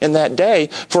like in that day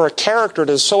for a character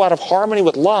that is so out of harmony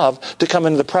with love to come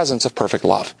into the presence of perfect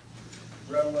love?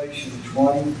 Revelation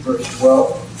 20, verse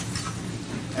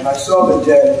 12. And I saw the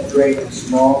dead, great and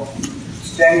small,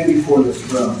 standing before the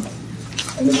throne.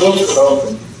 And the books were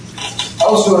opened.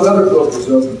 Also another book was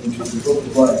opened, which is the book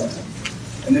of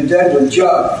life. And the dead were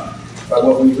judged by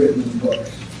what was written in the books,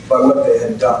 by what they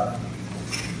had done.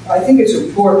 I think it's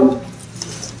important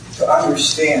to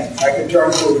understand. I could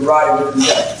turn to a variety of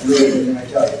different texts, really, and I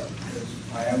tell you,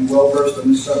 because I am well versed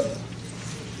on this subject.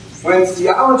 When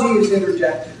theology is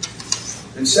interjected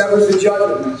and severs the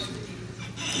judgment message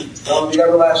from the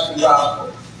everlasting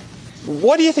gospel,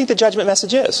 what do you think the judgment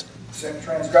message is?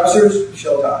 Transgressors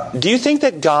shall die. Do you think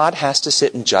that God has to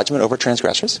sit in judgment over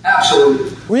transgressors?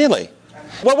 Absolutely. Really?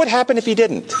 What would happen if he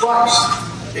didn't?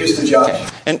 Christ is the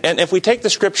judge. And if we take the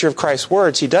scripture of Christ's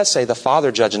words, he does say, the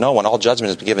Father judge no one, all judgment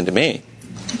has been given to me.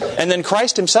 And then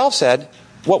Christ himself said,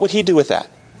 what would he do with that?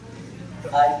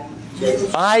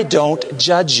 I don't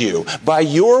judge you. By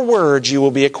your words you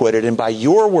will be acquitted, and by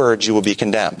your words you will be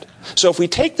condemned. So if we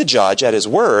take the judge at his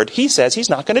word, he says he's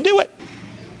not going to do it.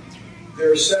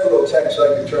 There are several texts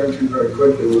I can turn to very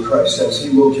quickly where Christ says he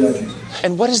will judge you.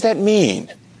 And what does that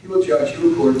mean? He will judge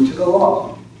you according to the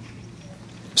law.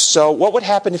 So what would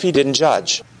happen if he didn't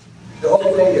judge? The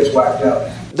whole thing gets whacked out.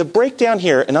 The breakdown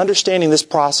here in understanding this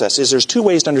process is there's two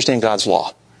ways to understand God's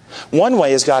law. One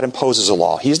way is God imposes a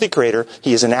law. He's the creator.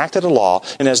 He has enacted a law.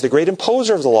 And as the great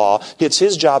imposer of the law, it's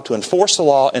his job to enforce the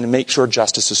law and make sure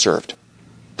justice is served.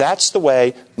 That's the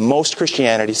way most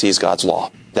Christianity sees God's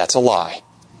law. That's a lie.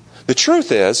 The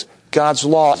truth is, God's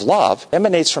law of love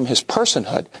emanates from his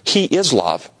personhood. He is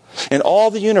love. And all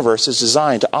the universe is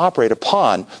designed to operate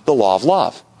upon the law of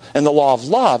love. And the law of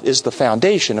love is the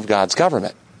foundation of God's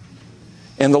government.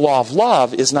 And the law of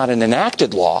love is not an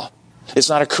enacted law. It's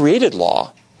not a created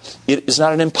law. It is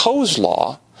not an imposed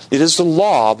law. It is the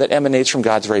law that emanates from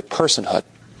God's very personhood.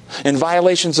 And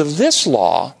violations of this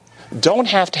law don't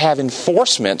have to have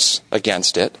enforcements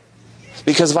against it,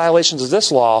 because violations of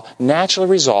this law naturally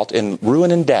result in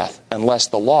ruin and death unless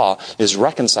the law is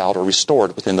reconciled or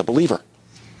restored within the believer.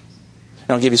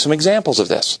 And I'll give you some examples of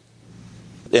this.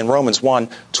 In Romans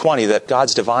 1:20, that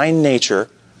God's divine nature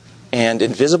and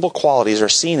invisible qualities are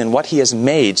seen in what he has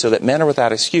made so that men are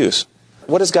without excuse.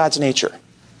 What is God's nature?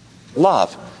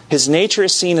 Love. His nature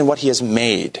is seen in what he has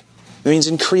made. It means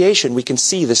in creation we can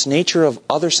see this nature of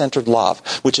other-centered love,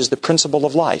 which is the principle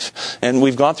of life. And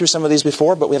we've gone through some of these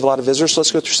before, but we have a lot of visitors, so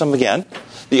let's go through some again.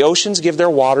 The oceans give their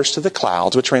waters to the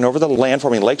clouds, which rain over the land,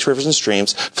 forming lakes, rivers, and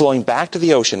streams, flowing back to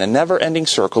the ocean, a never-ending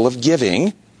circle of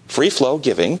giving, free flow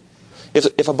giving.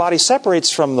 If a body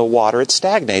separates from the water, it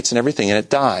stagnates and everything, and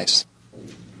it dies.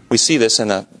 We see this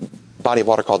in a body of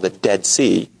water called the Dead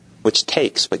Sea, which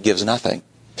takes but gives nothing.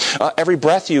 Every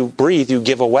breath you breathe, you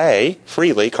give away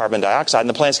freely carbon dioxide, and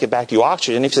the plants give back to you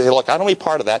oxygen. If you say, look, I don't want to be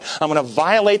part of that, I'm going to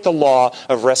violate the law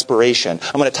of respiration.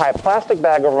 I'm going to tie a plastic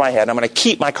bag over my head, and I'm going to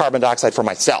keep my carbon dioxide for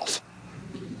myself.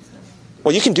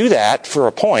 Well, you can do that for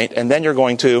a point, and then you're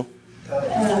going to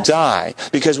die.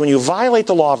 Because when you violate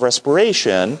the law of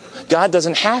respiration, God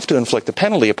doesn't have to inflict a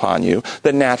penalty upon you.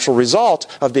 The natural result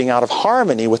of being out of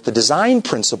harmony with the design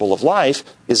principle of life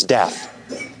is death.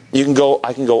 I can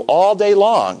go all day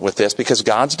long with this, because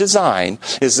God's design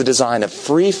is the design of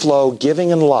free flow,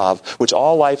 giving, and love, which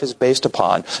all life is based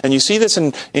upon. And you see this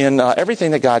in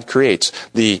everything that God creates.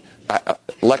 The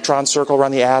electron circle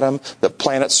around the atom, the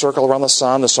planets circle around the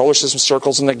sun, the solar system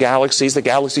circles in the galaxies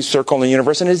circle in the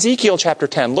universe. And Ezekiel chapter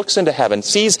 10 looks into heaven,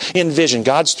 sees in vision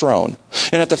God's throne.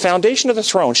 And at the foundation of the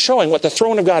throne, showing what the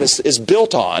throne of God is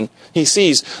built on, he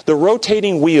sees the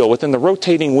rotating wheel within the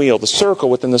rotating wheel, the circle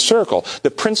within the circle.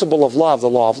 The principle of love, the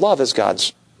law of love, is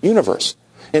God's universe.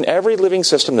 In every living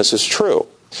system, this is true.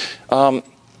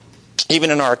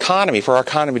 Even in our economy, for our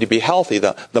economy to be healthy,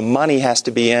 the money has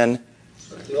to be in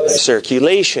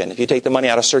circulation. If you take the money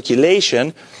out of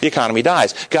circulation, the economy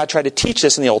dies. God tried to teach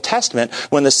this in the Old Testament.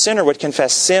 When the sinner would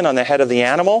confess sin on the head of the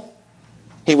animal,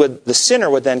 the sinner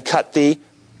would then cut the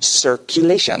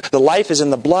circulation. The life is in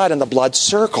the blood, and the blood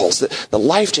circles. The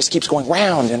life just keeps going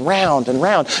round and round and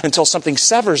round until something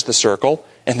severs the circle,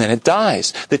 and then it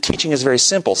dies. The teaching is very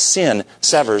simple. Sin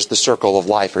severs the circle of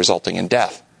life, resulting in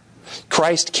death.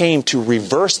 Christ came to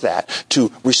reverse that,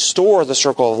 to restore the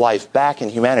circle of life back in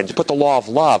humanity, to put the law of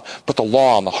love, put the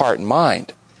law on the heart and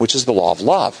mind, which is the law of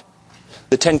love.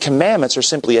 The Ten Commandments are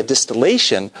simply a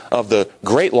distillation of the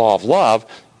great law of love,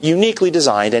 uniquely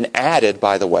designed and added,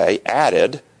 by the way,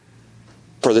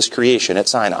 for this creation at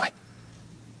Sinai.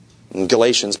 In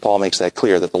Galatians, Paul makes that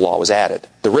clear that the law was added,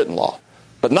 the written law,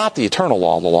 but not the eternal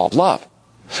law, the law of love.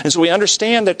 And so we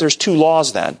understand that there's two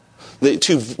laws then, the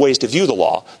two ways to view the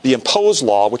law. The imposed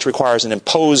law, which requires an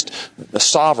imposed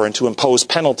sovereign to impose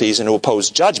penalties and to impose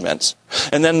judgments.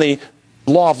 And then the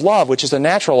law of love, which is the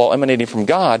natural law emanating from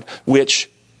God, which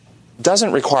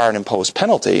doesn't require an imposed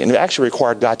penalty, and it actually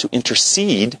required God to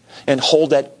intercede and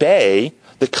hold at bay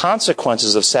the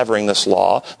consequences of severing this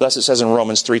law. Thus it says in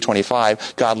Romans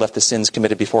 3:25, God left the sins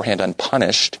committed beforehand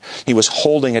unpunished. He was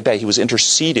holding at bay. He was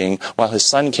interceding while his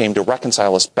Son came to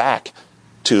reconcile us back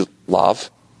to love.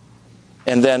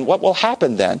 And then what will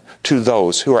happen then to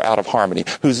those who are out of harmony,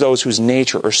 those whose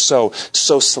nature are so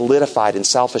solidified in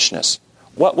selfishness?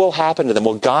 What will happen to them?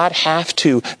 Will God have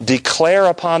to declare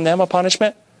upon them a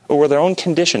punishment? Or will their own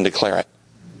condition declare it?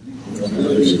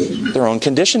 Their own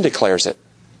condition declares it.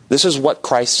 This is what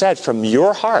Christ said. From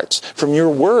your hearts, from your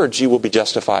words you will be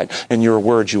justified, and your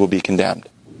words you will be condemned.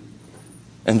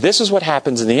 And this is what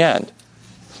happens in the end.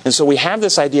 And so we have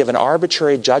this idea of an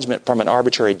arbitrary judgment from an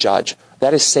arbitrary judge.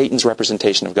 That is Satan's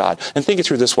representation of God. And think it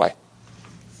through this way.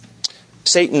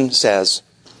 Satan says,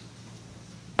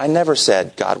 I never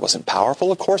said God wasn't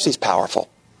powerful. Of course he's powerful.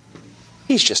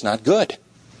 He's just not good.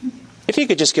 If he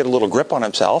could just get a little grip on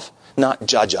himself, not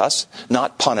judge us,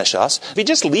 not punish us, if he'd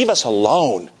just leave us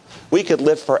alone, we could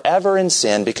live forever in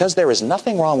sin because there is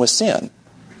nothing wrong with sin.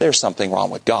 There's something wrong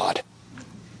with God.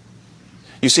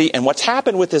 You see, and what's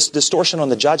happened with this distortion on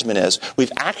the judgment is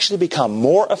we've actually become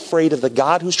more afraid of the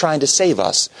God who's trying to save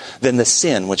us than the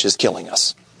sin which is killing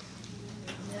us.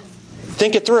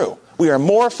 Think it through. We are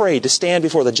more afraid to stand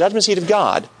before the judgment seat of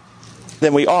God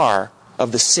than we are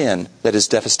of the sin that is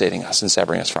devastating us and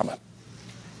severing us from it.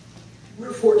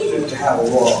 We're fortunate to have a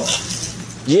law.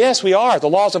 Yes, we are. The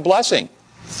law is a blessing.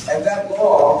 And that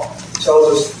law tells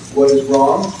us what is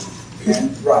wrong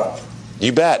and right.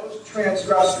 You bet. Those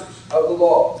transgressors of the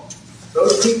law,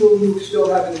 those people who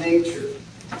still have a nature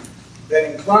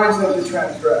that inclines them to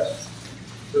transgress,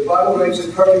 the Bible makes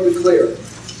it perfectly clear.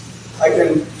 I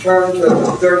can turn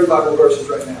to 30 Bible verses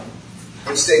right now.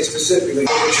 It states specifically,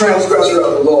 the transgressor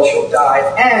of the law shall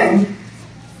die, and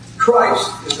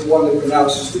Christ is the one that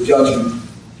pronounces the judgment.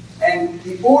 And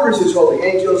he orders his holy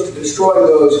angels to destroy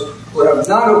those who have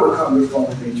not overcome their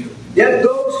fallen nature. Yet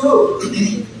those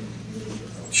who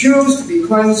choose to be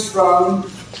cleansed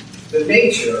from the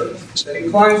nature that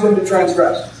inclines them to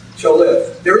transgress shall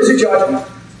live. There is a judgment.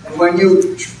 And when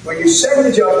you sever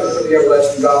the judgment from the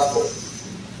everlasting gospel,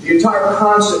 the entire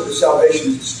concept of salvation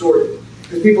is distorted.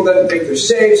 Because people then think they're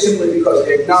saved simply because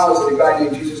they acknowledge that a guy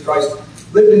named Jesus Christ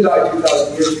lived and died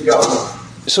 2,000 years ago.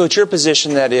 So it's your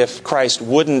position that if Christ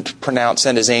wouldn't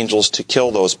send his angels to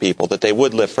kill those people, that they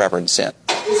would live forever in sin?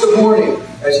 It's a warning,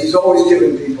 as he's always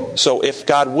given people. So if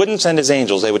God wouldn't send his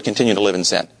angels, they would continue to live in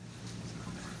sin?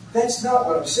 That's not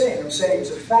what I'm saying. I'm saying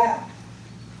it's a fact.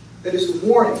 That is a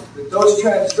warning that those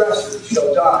transgressors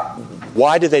shall die.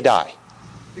 Why did they die?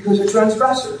 Because they're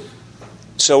transgressors.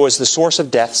 So is the source of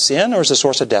death sin, or is the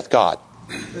source of death God?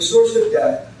 The source of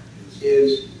death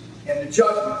is in the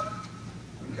judgment.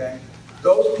 Okay?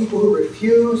 Those people who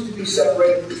refuse to be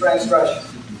separated from transgression,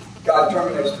 God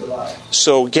terminates their lives.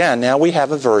 So again, now we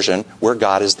have a version where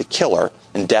God is the killer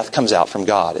and death comes out from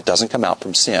God. It doesn't come out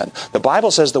from sin. The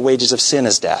Bible says the wages of sin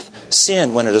is death.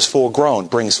 Sin, when it is full grown,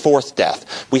 brings forth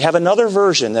death. We have another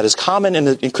version that is common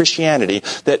in Christianity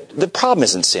that the problem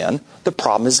isn't sin. The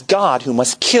problem is God who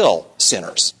must kill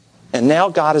sinners. And now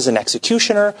God is an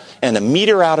executioner and a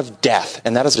meter out of death.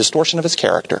 And that is a distortion of his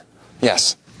character.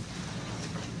 Yes?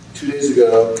 2 days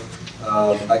ago,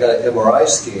 I got an MRI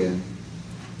scan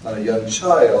on a young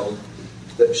child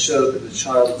that showed that the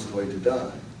child was going to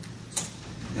die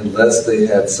unless they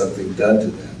had something done to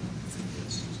them.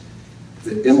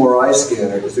 The MRI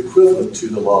scanner is equivalent to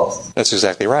the law. That's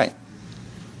exactly right.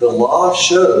 The law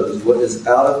shows what is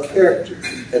out of character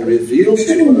and reveals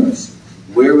to us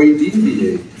where we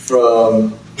deviate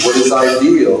from what is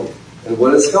ideal and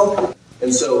what is healthy.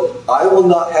 And so I will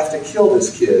not have to kill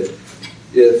this kid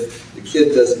if the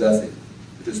kid does nothing,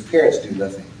 if his parents do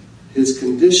nothing. His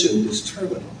condition is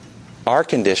terminal. Our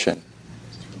condition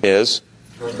is?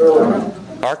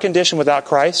 Our condition without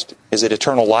Christ, is it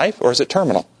eternal life or is it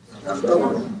terminal?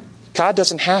 God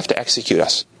doesn't have to execute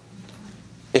us.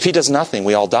 If he does nothing,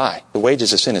 we all die. The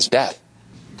wages of sin is death.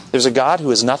 There's a God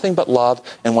who is nothing but love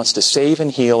and wants to save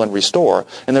and heal and restore.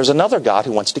 And there's another God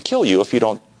who wants to kill you if you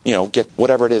don't, get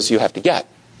whatever it is you have to get.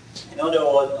 In other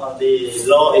words, the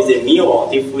law is a mirror.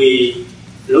 If we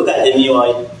look at the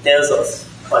mirror, it tells us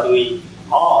what we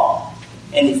are.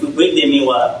 And if we break the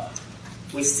mirror,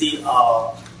 we see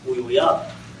who we are.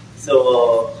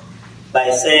 So by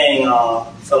saying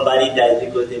somebody dies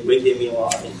because they break the mirror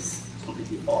is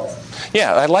completely false.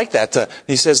 Yeah, I like that.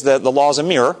 He says that the law is a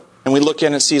mirror, and we look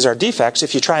in and sees our defects.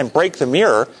 If you try and break the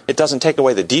mirror, it doesn't take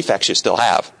away the defects you still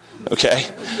have. Okay?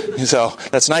 So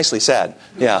that's nicely said.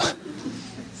 Yeah.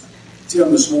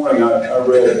 Tim, this morning I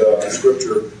read a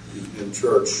scripture in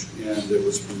church, and it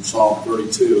was from Psalm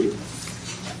 32.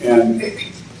 And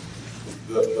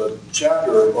the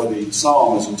chapter or the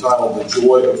psalm is entitled The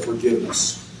Joy of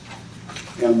Forgiveness.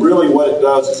 And really what it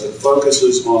does is it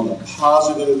focuses on the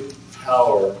positive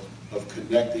power of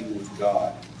connecting with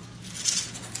God.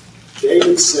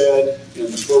 David said in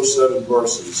the first 7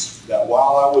 verses that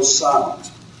while I was silent,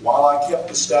 while I kept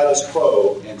the status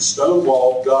quo and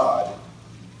stonewalled God,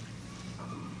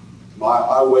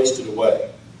 I wasted away.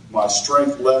 My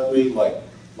strength left me like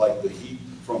the heat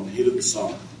from the heat of the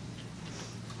sun.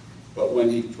 But when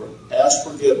he asked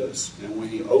forgiveness and when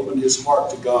he opened his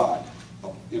heart to God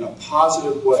in a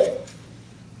positive way,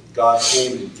 God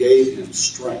came and gave him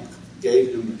strength,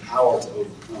 gave him the power to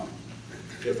overcome.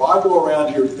 If I go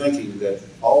around here thinking that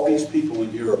all these people in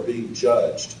here are being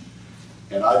judged,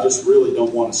 and I just really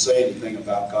don't want to say anything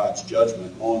about God's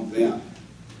judgment on them,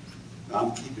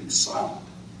 I'm keeping silent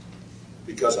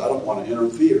because I don't want to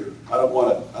interfere. I don't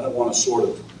want to sort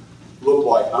of look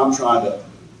like I'm trying to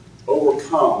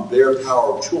overcome their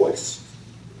power of choice.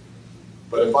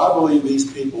 But if I believe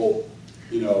these people,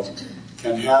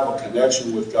 can have a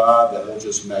connection with God that will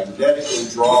just magnetically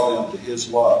draw them to His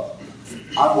love,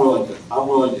 I'm willing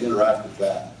to interact with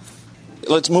that.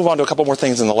 Let's move on to a couple more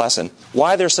things in the lesson.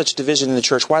 Why there's such division in the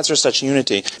church? Why is there such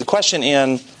unity? The question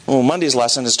in Monday's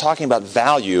lesson is talking about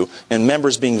value and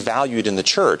members being valued in the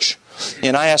church.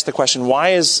 And I asked the question, why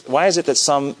is it that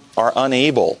some are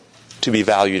unable to be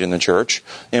valued in the church?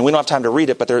 And we don't have time to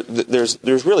read it, but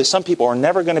there's really some people are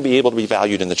never going to be able to be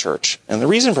valued in the church. And the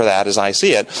reason for that, as I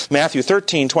see it, Matthew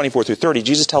 13, 24 through 30,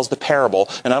 Jesus tells the parable,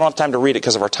 and I don't have time to read it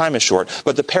because our time is short,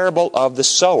 but the parable of the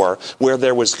sower, where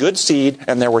there was good seed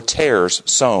and there were tares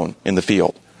sown in the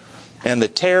field. And the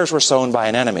tares were sown by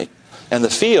an enemy. And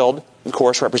the field, of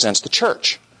course, represents the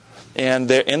church.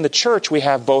 And in the church, we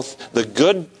have both the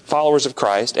good followers of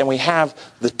Christ and we have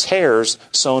the tares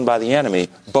sown by the enemy,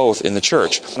 both in the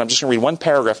church. And I'm just going to read one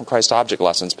paragraph from Christ Object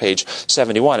Lessons, page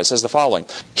 71. It says the following: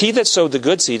 He that sowed the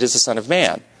good seed is the Son of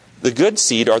Man. The good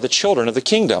seed are the children of the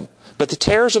kingdom, but the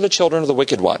tares are the children of the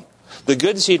wicked one. The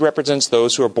good seed represents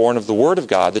those who are born of the word of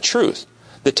God, the truth.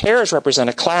 The tares represent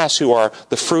a class who are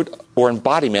the fruit or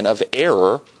embodiment of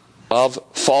error, of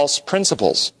false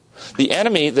principles. The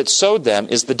enemy that sowed them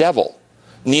is the devil.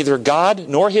 Neither God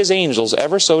nor his angels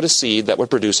ever sowed a seed that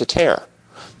would produce a tare.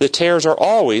 The tares are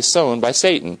always sown by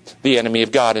Satan, the enemy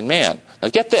of God and man. Now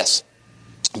get this.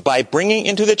 By bringing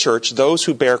into the church those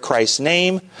who bear Christ's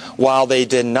name while they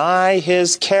deny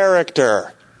his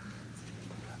character,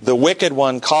 the wicked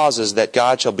one causes that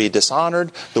God shall be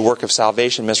dishonored, the work of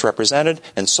salvation misrepresented,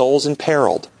 and souls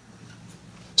imperiled.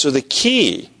 So the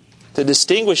key to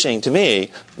distinguishing, to me,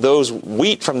 those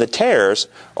wheat from the tares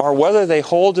are whether they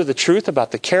hold to the truth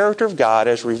about the character of God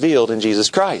as revealed in Jesus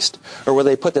Christ, or whether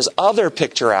they put this other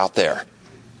picture out there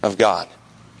of God.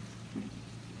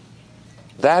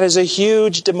 That is a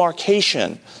huge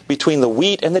demarcation between the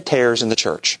wheat and the tares in the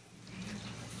church.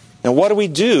 Now, what do we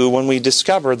do when we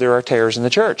discover there are tares in the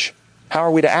church? How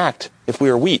are we to act if we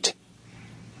are wheat?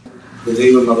 We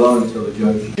leave them alone until the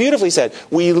judgment. Beautifully said.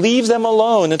 We leave them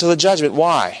alone until the judgment.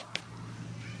 Why?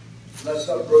 Let's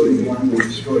uprooting one will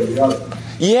destroy the other.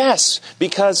 Yes,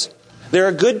 because there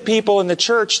are good people in the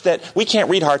church that we can't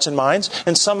read hearts and minds,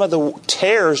 and some of the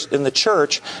tares in the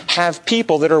church have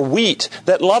people that are wheat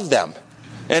that love them.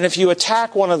 And if you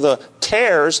attack one of the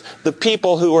tares, the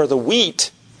people who are the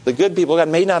wheat, the good people, God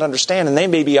may not understand, and they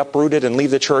may be uprooted and leave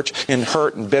the church in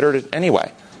hurt and bitter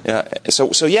anyway.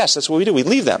 So yes, that's what we do. We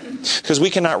leave them because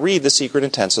we cannot read the secret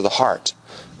intents of the heart.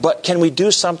 But can we do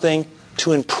something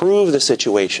to improve the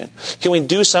situation? Can we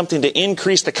do something to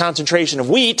increase the concentration of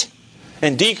wheat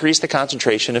and decrease the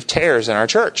concentration of tares in our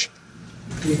church?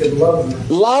 You can love them.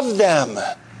 Love them.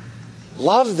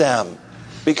 Love them.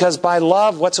 Because by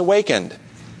love, what's awakened?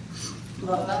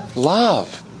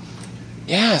 Love.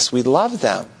 Yes, we love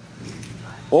them.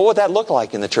 What would that look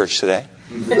like in the church today?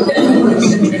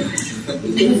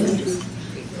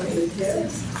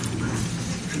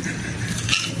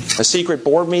 A secret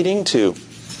board meeting to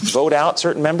vote out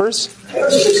certain members?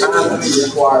 There's a time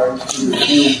required to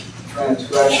review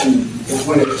transgression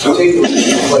when it particularly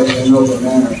takes place in an open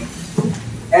manner.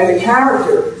 And the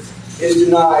character is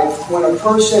denied when a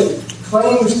person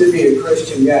claims to be a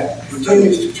Christian yet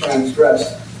continues to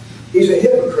transgress. He's a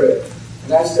hypocrite.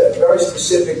 And that's the very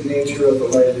specific nature of the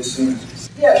Laodiceans.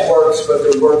 He has works, but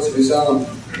they're works of his own.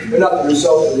 They're not the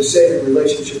result of the saving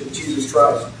relationship with Jesus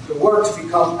Christ. The works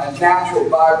become a natural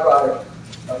byproduct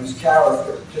of his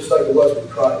character, just like it was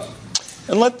with Christ.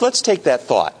 And let's take that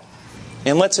thought.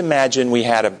 And let's imagine we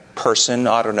had a person,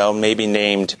 I don't know, maybe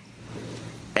named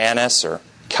Annas or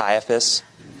Caiaphas.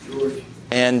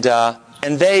 And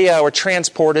they were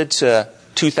transported to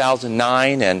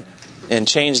 2009 and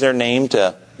changed their name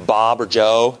to Bob or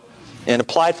Joe and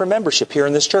applied for membership here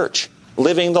in this church,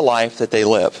 living the life that they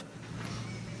live.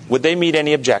 Would they meet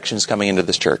any objections coming into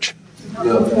this church?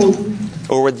 No.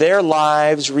 Or would their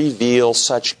lives reveal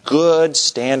such good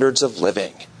standards of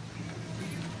living?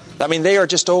 I mean, they are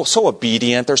just so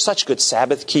obedient. They're such good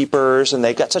Sabbath keepers, and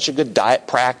they've got such a good diet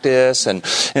practice, and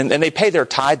they pay their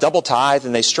tithe, double tithe,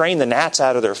 and they strain the gnats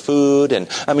out of their food. And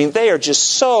I mean, they are just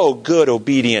so good,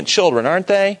 obedient children, aren't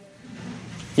they?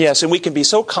 Yes, and we can be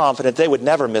so confident they would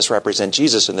never misrepresent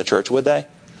Jesus in the church, would they?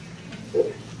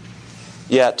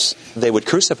 Yet, they would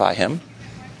crucify him.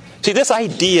 See, this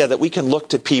idea that we can look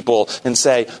to people and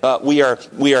say, we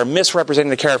are misrepresenting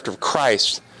the character of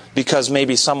Christ because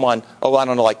maybe someone,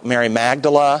 like Mary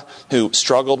Magdalene, who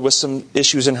struggled with some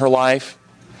issues in her life.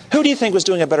 Who do you think was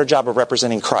doing a better job of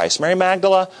representing Christ? Mary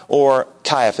Magdalene or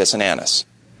Caiaphas and Annas?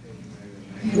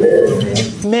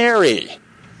 Mary.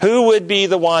 Who would be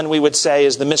the one we would say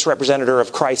is the misrepresentative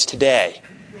of Christ today?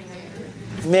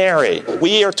 Mary.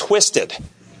 We are twisted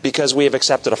because we have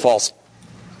accepted a false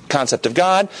concept of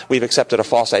God. We've accepted a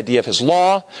false idea of his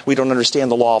law. We don't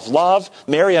understand the law of love.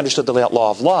 Mary understood the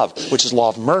law of love, which is law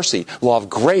of mercy, law of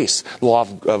grace, law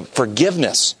of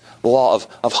forgiveness, the law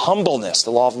of humbleness,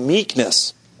 the law of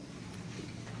meekness.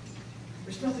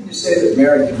 There's nothing to say that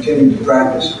Mary continued to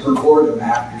practice martyrdom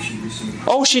after she received it.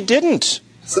 Oh, she didn't.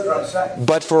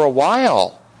 But for a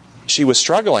while, she was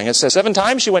struggling. It says 7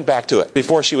 times she went back to it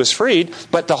before she was freed.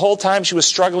 But the whole time she was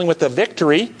struggling with the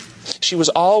victory, she was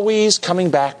always coming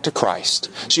back to Christ.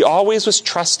 She always was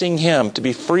trusting him to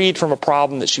be freed from a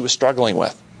problem that she was struggling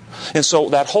with. And so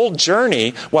that whole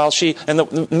journey, and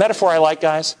the metaphor I like,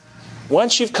 guys,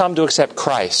 once you've come to accept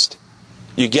Christ,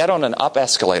 you get on an up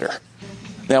escalator.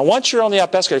 Now, once you're on the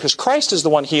up escalator, because Christ is the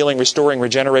one healing, restoring,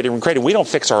 regenerating, and creating. We don't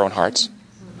fix our own hearts.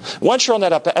 Once you're on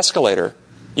that up escalator,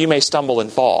 you may stumble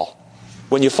and fall.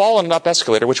 When you fall on an up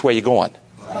escalator, which way are you going?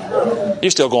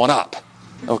 You're still going up.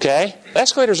 Okay? The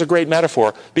escalator is a great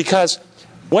metaphor because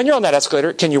when you're on that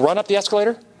escalator, can you run up the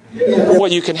escalator? Yeah.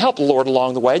 Well, you can help the Lord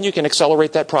along the way and you can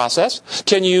accelerate that process.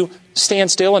 Can you stand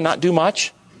still and not do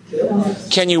much? Yeah.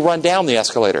 Can you run down the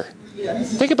escalator?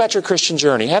 Yes. Think about your Christian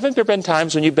journey. Haven't there been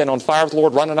times when you've been on fire with the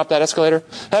Lord running up that escalator?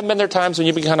 Haven't been there times when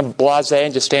you've been kind of blasé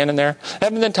and just standing there?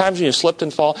 Haven't there been times when you slipped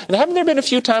and fall? And haven't there been a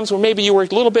few times where maybe you were a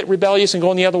little bit rebellious and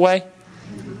going the other way?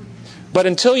 But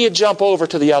until you jump over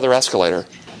to the other escalator,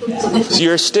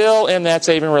 you're still in that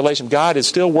saving relationship. God is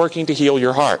still working to heal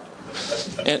your heart.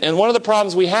 And one of the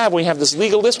problems we have this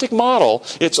legalistic model.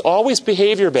 It's always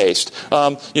behavior-based.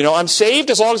 I'm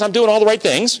saved as long as I'm doing all the right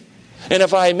things. And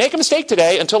if I make a mistake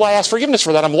today, until I ask forgiveness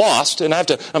for that, I'm lost. And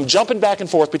I'm jumping back and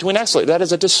forth between escalators. That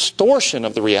is a distortion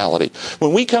of the reality.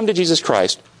 When we come to Jesus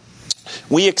Christ,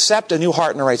 we accept a new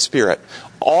heart and a right spirit.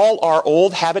 All our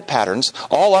old habit patterns,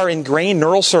 all our ingrained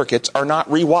neural circuits are not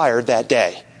rewired that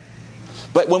day.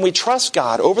 But when we trust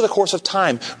God, over the course of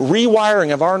time,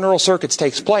 rewiring of our neural circuits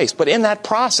takes place. But in that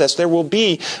process, there will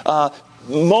be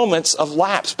moments of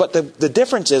lapse. But the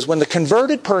difference is when the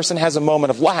converted person has a moment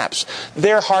of lapse,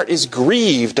 their heart is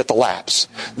grieved at the lapse.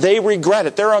 They regret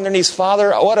it. They're on their knees.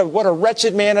 Father, what a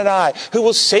wretched man am I. Who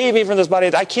will save me from this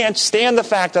body? I can't stand the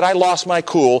fact that I lost my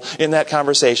cool in that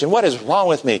conversation. What is wrong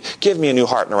with me? Give me a new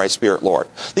heart and a right spirit, Lord.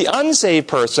 The unsaved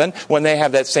person, when they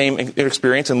have that same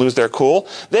experience and lose their cool,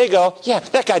 they go, yeah,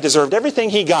 that guy deserved everything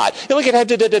he got. You look at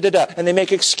that, and they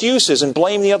make excuses and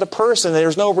blame the other person.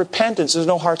 There's no repentance. There's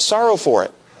no heart sorrow for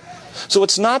it. So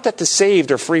it's not that the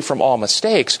saved are free from all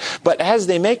mistakes, but as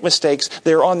they make mistakes,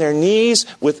 they're on their knees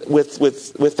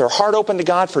with their heart open to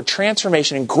God for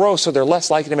transformation and growth, so they're less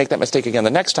likely to make that mistake again the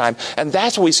next time. And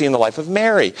that's what we see in the life of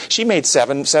Mary. She made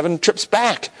seven trips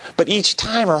back, but each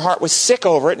time her heart was sick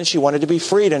over it and she wanted to be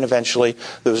freed, and eventually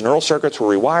those neural circuits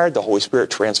were rewired, the Holy Spirit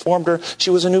transformed her, she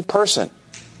was a new person,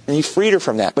 and He freed her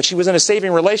from that. But she was in a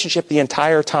saving relationship the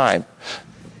entire time.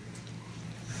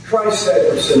 Christ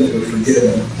said her sins were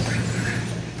forgiven.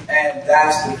 And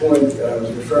that's the point that I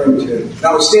was referring to.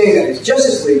 Notwithstanding that it's just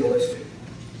as legalistic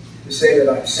to say that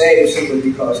I'm saved simply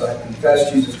because I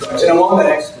confess Jesus Christ. And I'm on that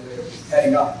escalator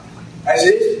heading up. As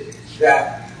it is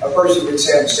that a person can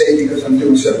say I'm saved because I'm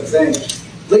doing certain things.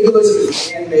 Legalism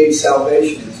is man-made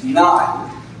salvation. It's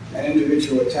not an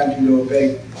individual attempting to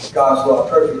obey God's law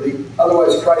perfectly.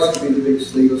 Otherwise, Christ would be the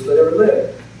biggest legalist that ever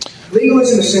lived.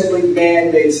 Legalism is simply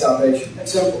man-made salvation.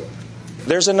 That's simple.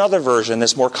 There's another version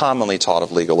that's more commonly taught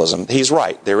of legalism. He's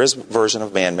right. There is a version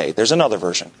of man-made. There's another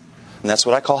version. And that's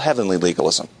what I call heavenly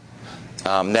legalism.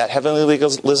 That heavenly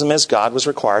legalism is God was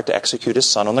required to execute His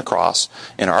Son on the cross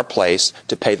in our place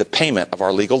to pay the payment of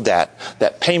our legal debt.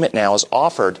 That payment now is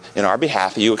offered in our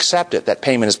behalf. You accept it. That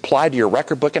payment is applied to your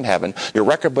record book in heaven. Your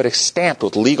record book is stamped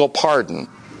with legal pardon.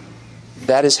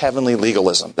 That is heavenly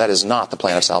legalism. That is not the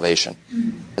plan of salvation.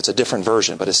 It's a different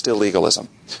version, but it's still legalism.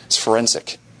 It's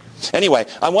forensic. Anyway,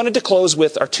 I wanted to close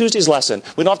with our Tuesday's lesson.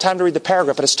 We don't have time to read the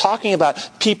paragraph, but it's talking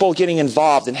about people getting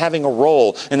involved and having a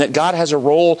role, and that God has a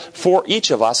role for each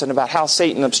of us, and about how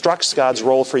Satan obstructs God's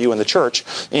role for you in the church.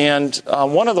 And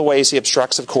one of the ways he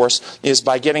obstructs, of course, is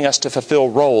by getting us to fulfill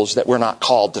roles that we're not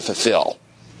called to fulfill.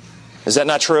 Is that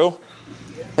not true?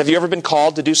 Have you ever been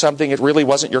called to do something that really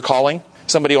wasn't your calling?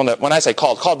 Somebody when I say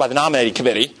called by the nominating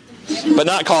committee, but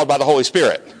not called by the Holy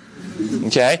Spirit.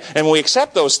 Okay? And when we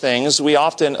accept those things, we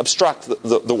often obstruct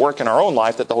the work in our own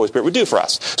life that the Holy Spirit would do for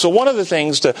us. So one of the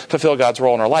things to fulfill God's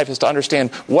role in our life is to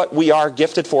understand what we are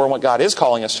gifted for and what God is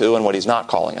calling us to and what He's not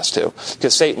calling us to.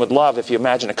 Because Satan would love, if you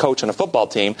imagine a coach on a football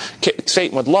team,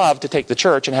 Satan would love to take the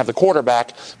church and have the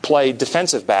quarterback play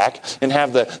defensive back and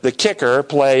have the kicker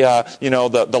play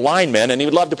the lineman, and he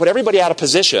would love to put everybody out of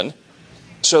position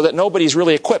so that nobody's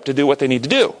really equipped to do what they need to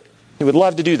do. He would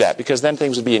love to do that because then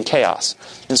things would be in chaos.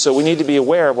 And so we need to be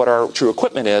aware of what our true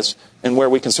equipment is and where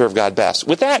we can serve God best.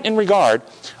 With that in regard,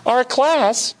 our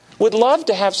class would love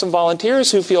to have some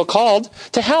volunteers who feel called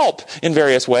to help in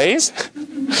various ways.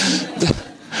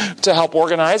 To help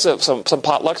organize some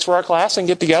potlucks for our class and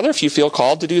get together if you feel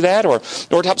called to do that, or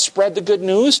to help spread the good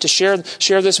news, to share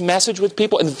this message with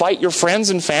people. Invite your friends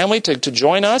and family to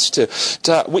join us.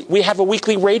 We have a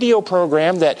weekly radio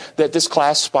program that this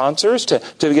class sponsors to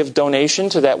give donation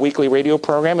to that weekly radio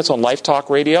program. It's on Life Talk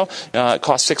Radio. It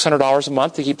costs $600 a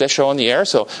month to keep that show on the air.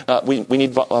 So we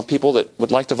need people that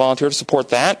would like to volunteer to support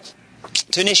that.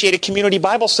 To initiate a community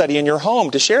Bible study in your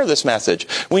home to share this message.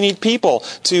 We need people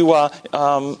to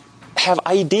have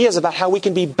ideas about how we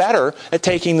can be better at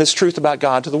taking this truth about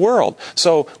God to the world.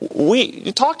 So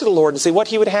you talk to the Lord and say what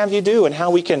He would have you do and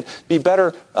how we can be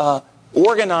better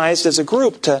organized as a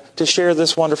group to share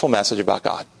this wonderful message about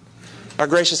God. Our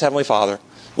gracious Heavenly Father,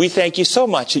 we thank You so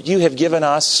much that You have given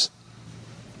us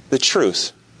the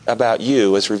truth about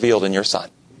You as revealed in Your Son.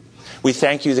 We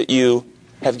thank You that You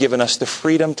have given us the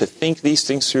freedom to think these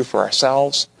things through for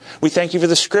ourselves. We thank You for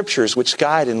the Scriptures which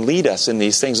guide and lead us in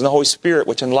these things, and the Holy Spirit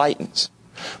which enlightens.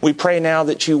 We pray now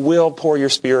that You will pour Your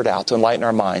Spirit out to enlighten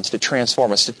our minds, to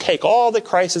transform us, to take all that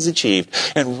Christ has achieved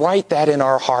and write that in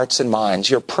our hearts and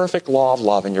minds, Your perfect law of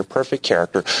love and Your perfect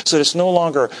character, so that it's no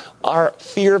longer our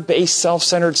fear-based,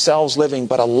 self-centered selves living,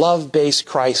 but a love-based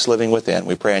Christ living within.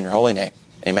 We pray in Your holy name.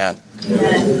 Amen.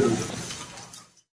 Amen.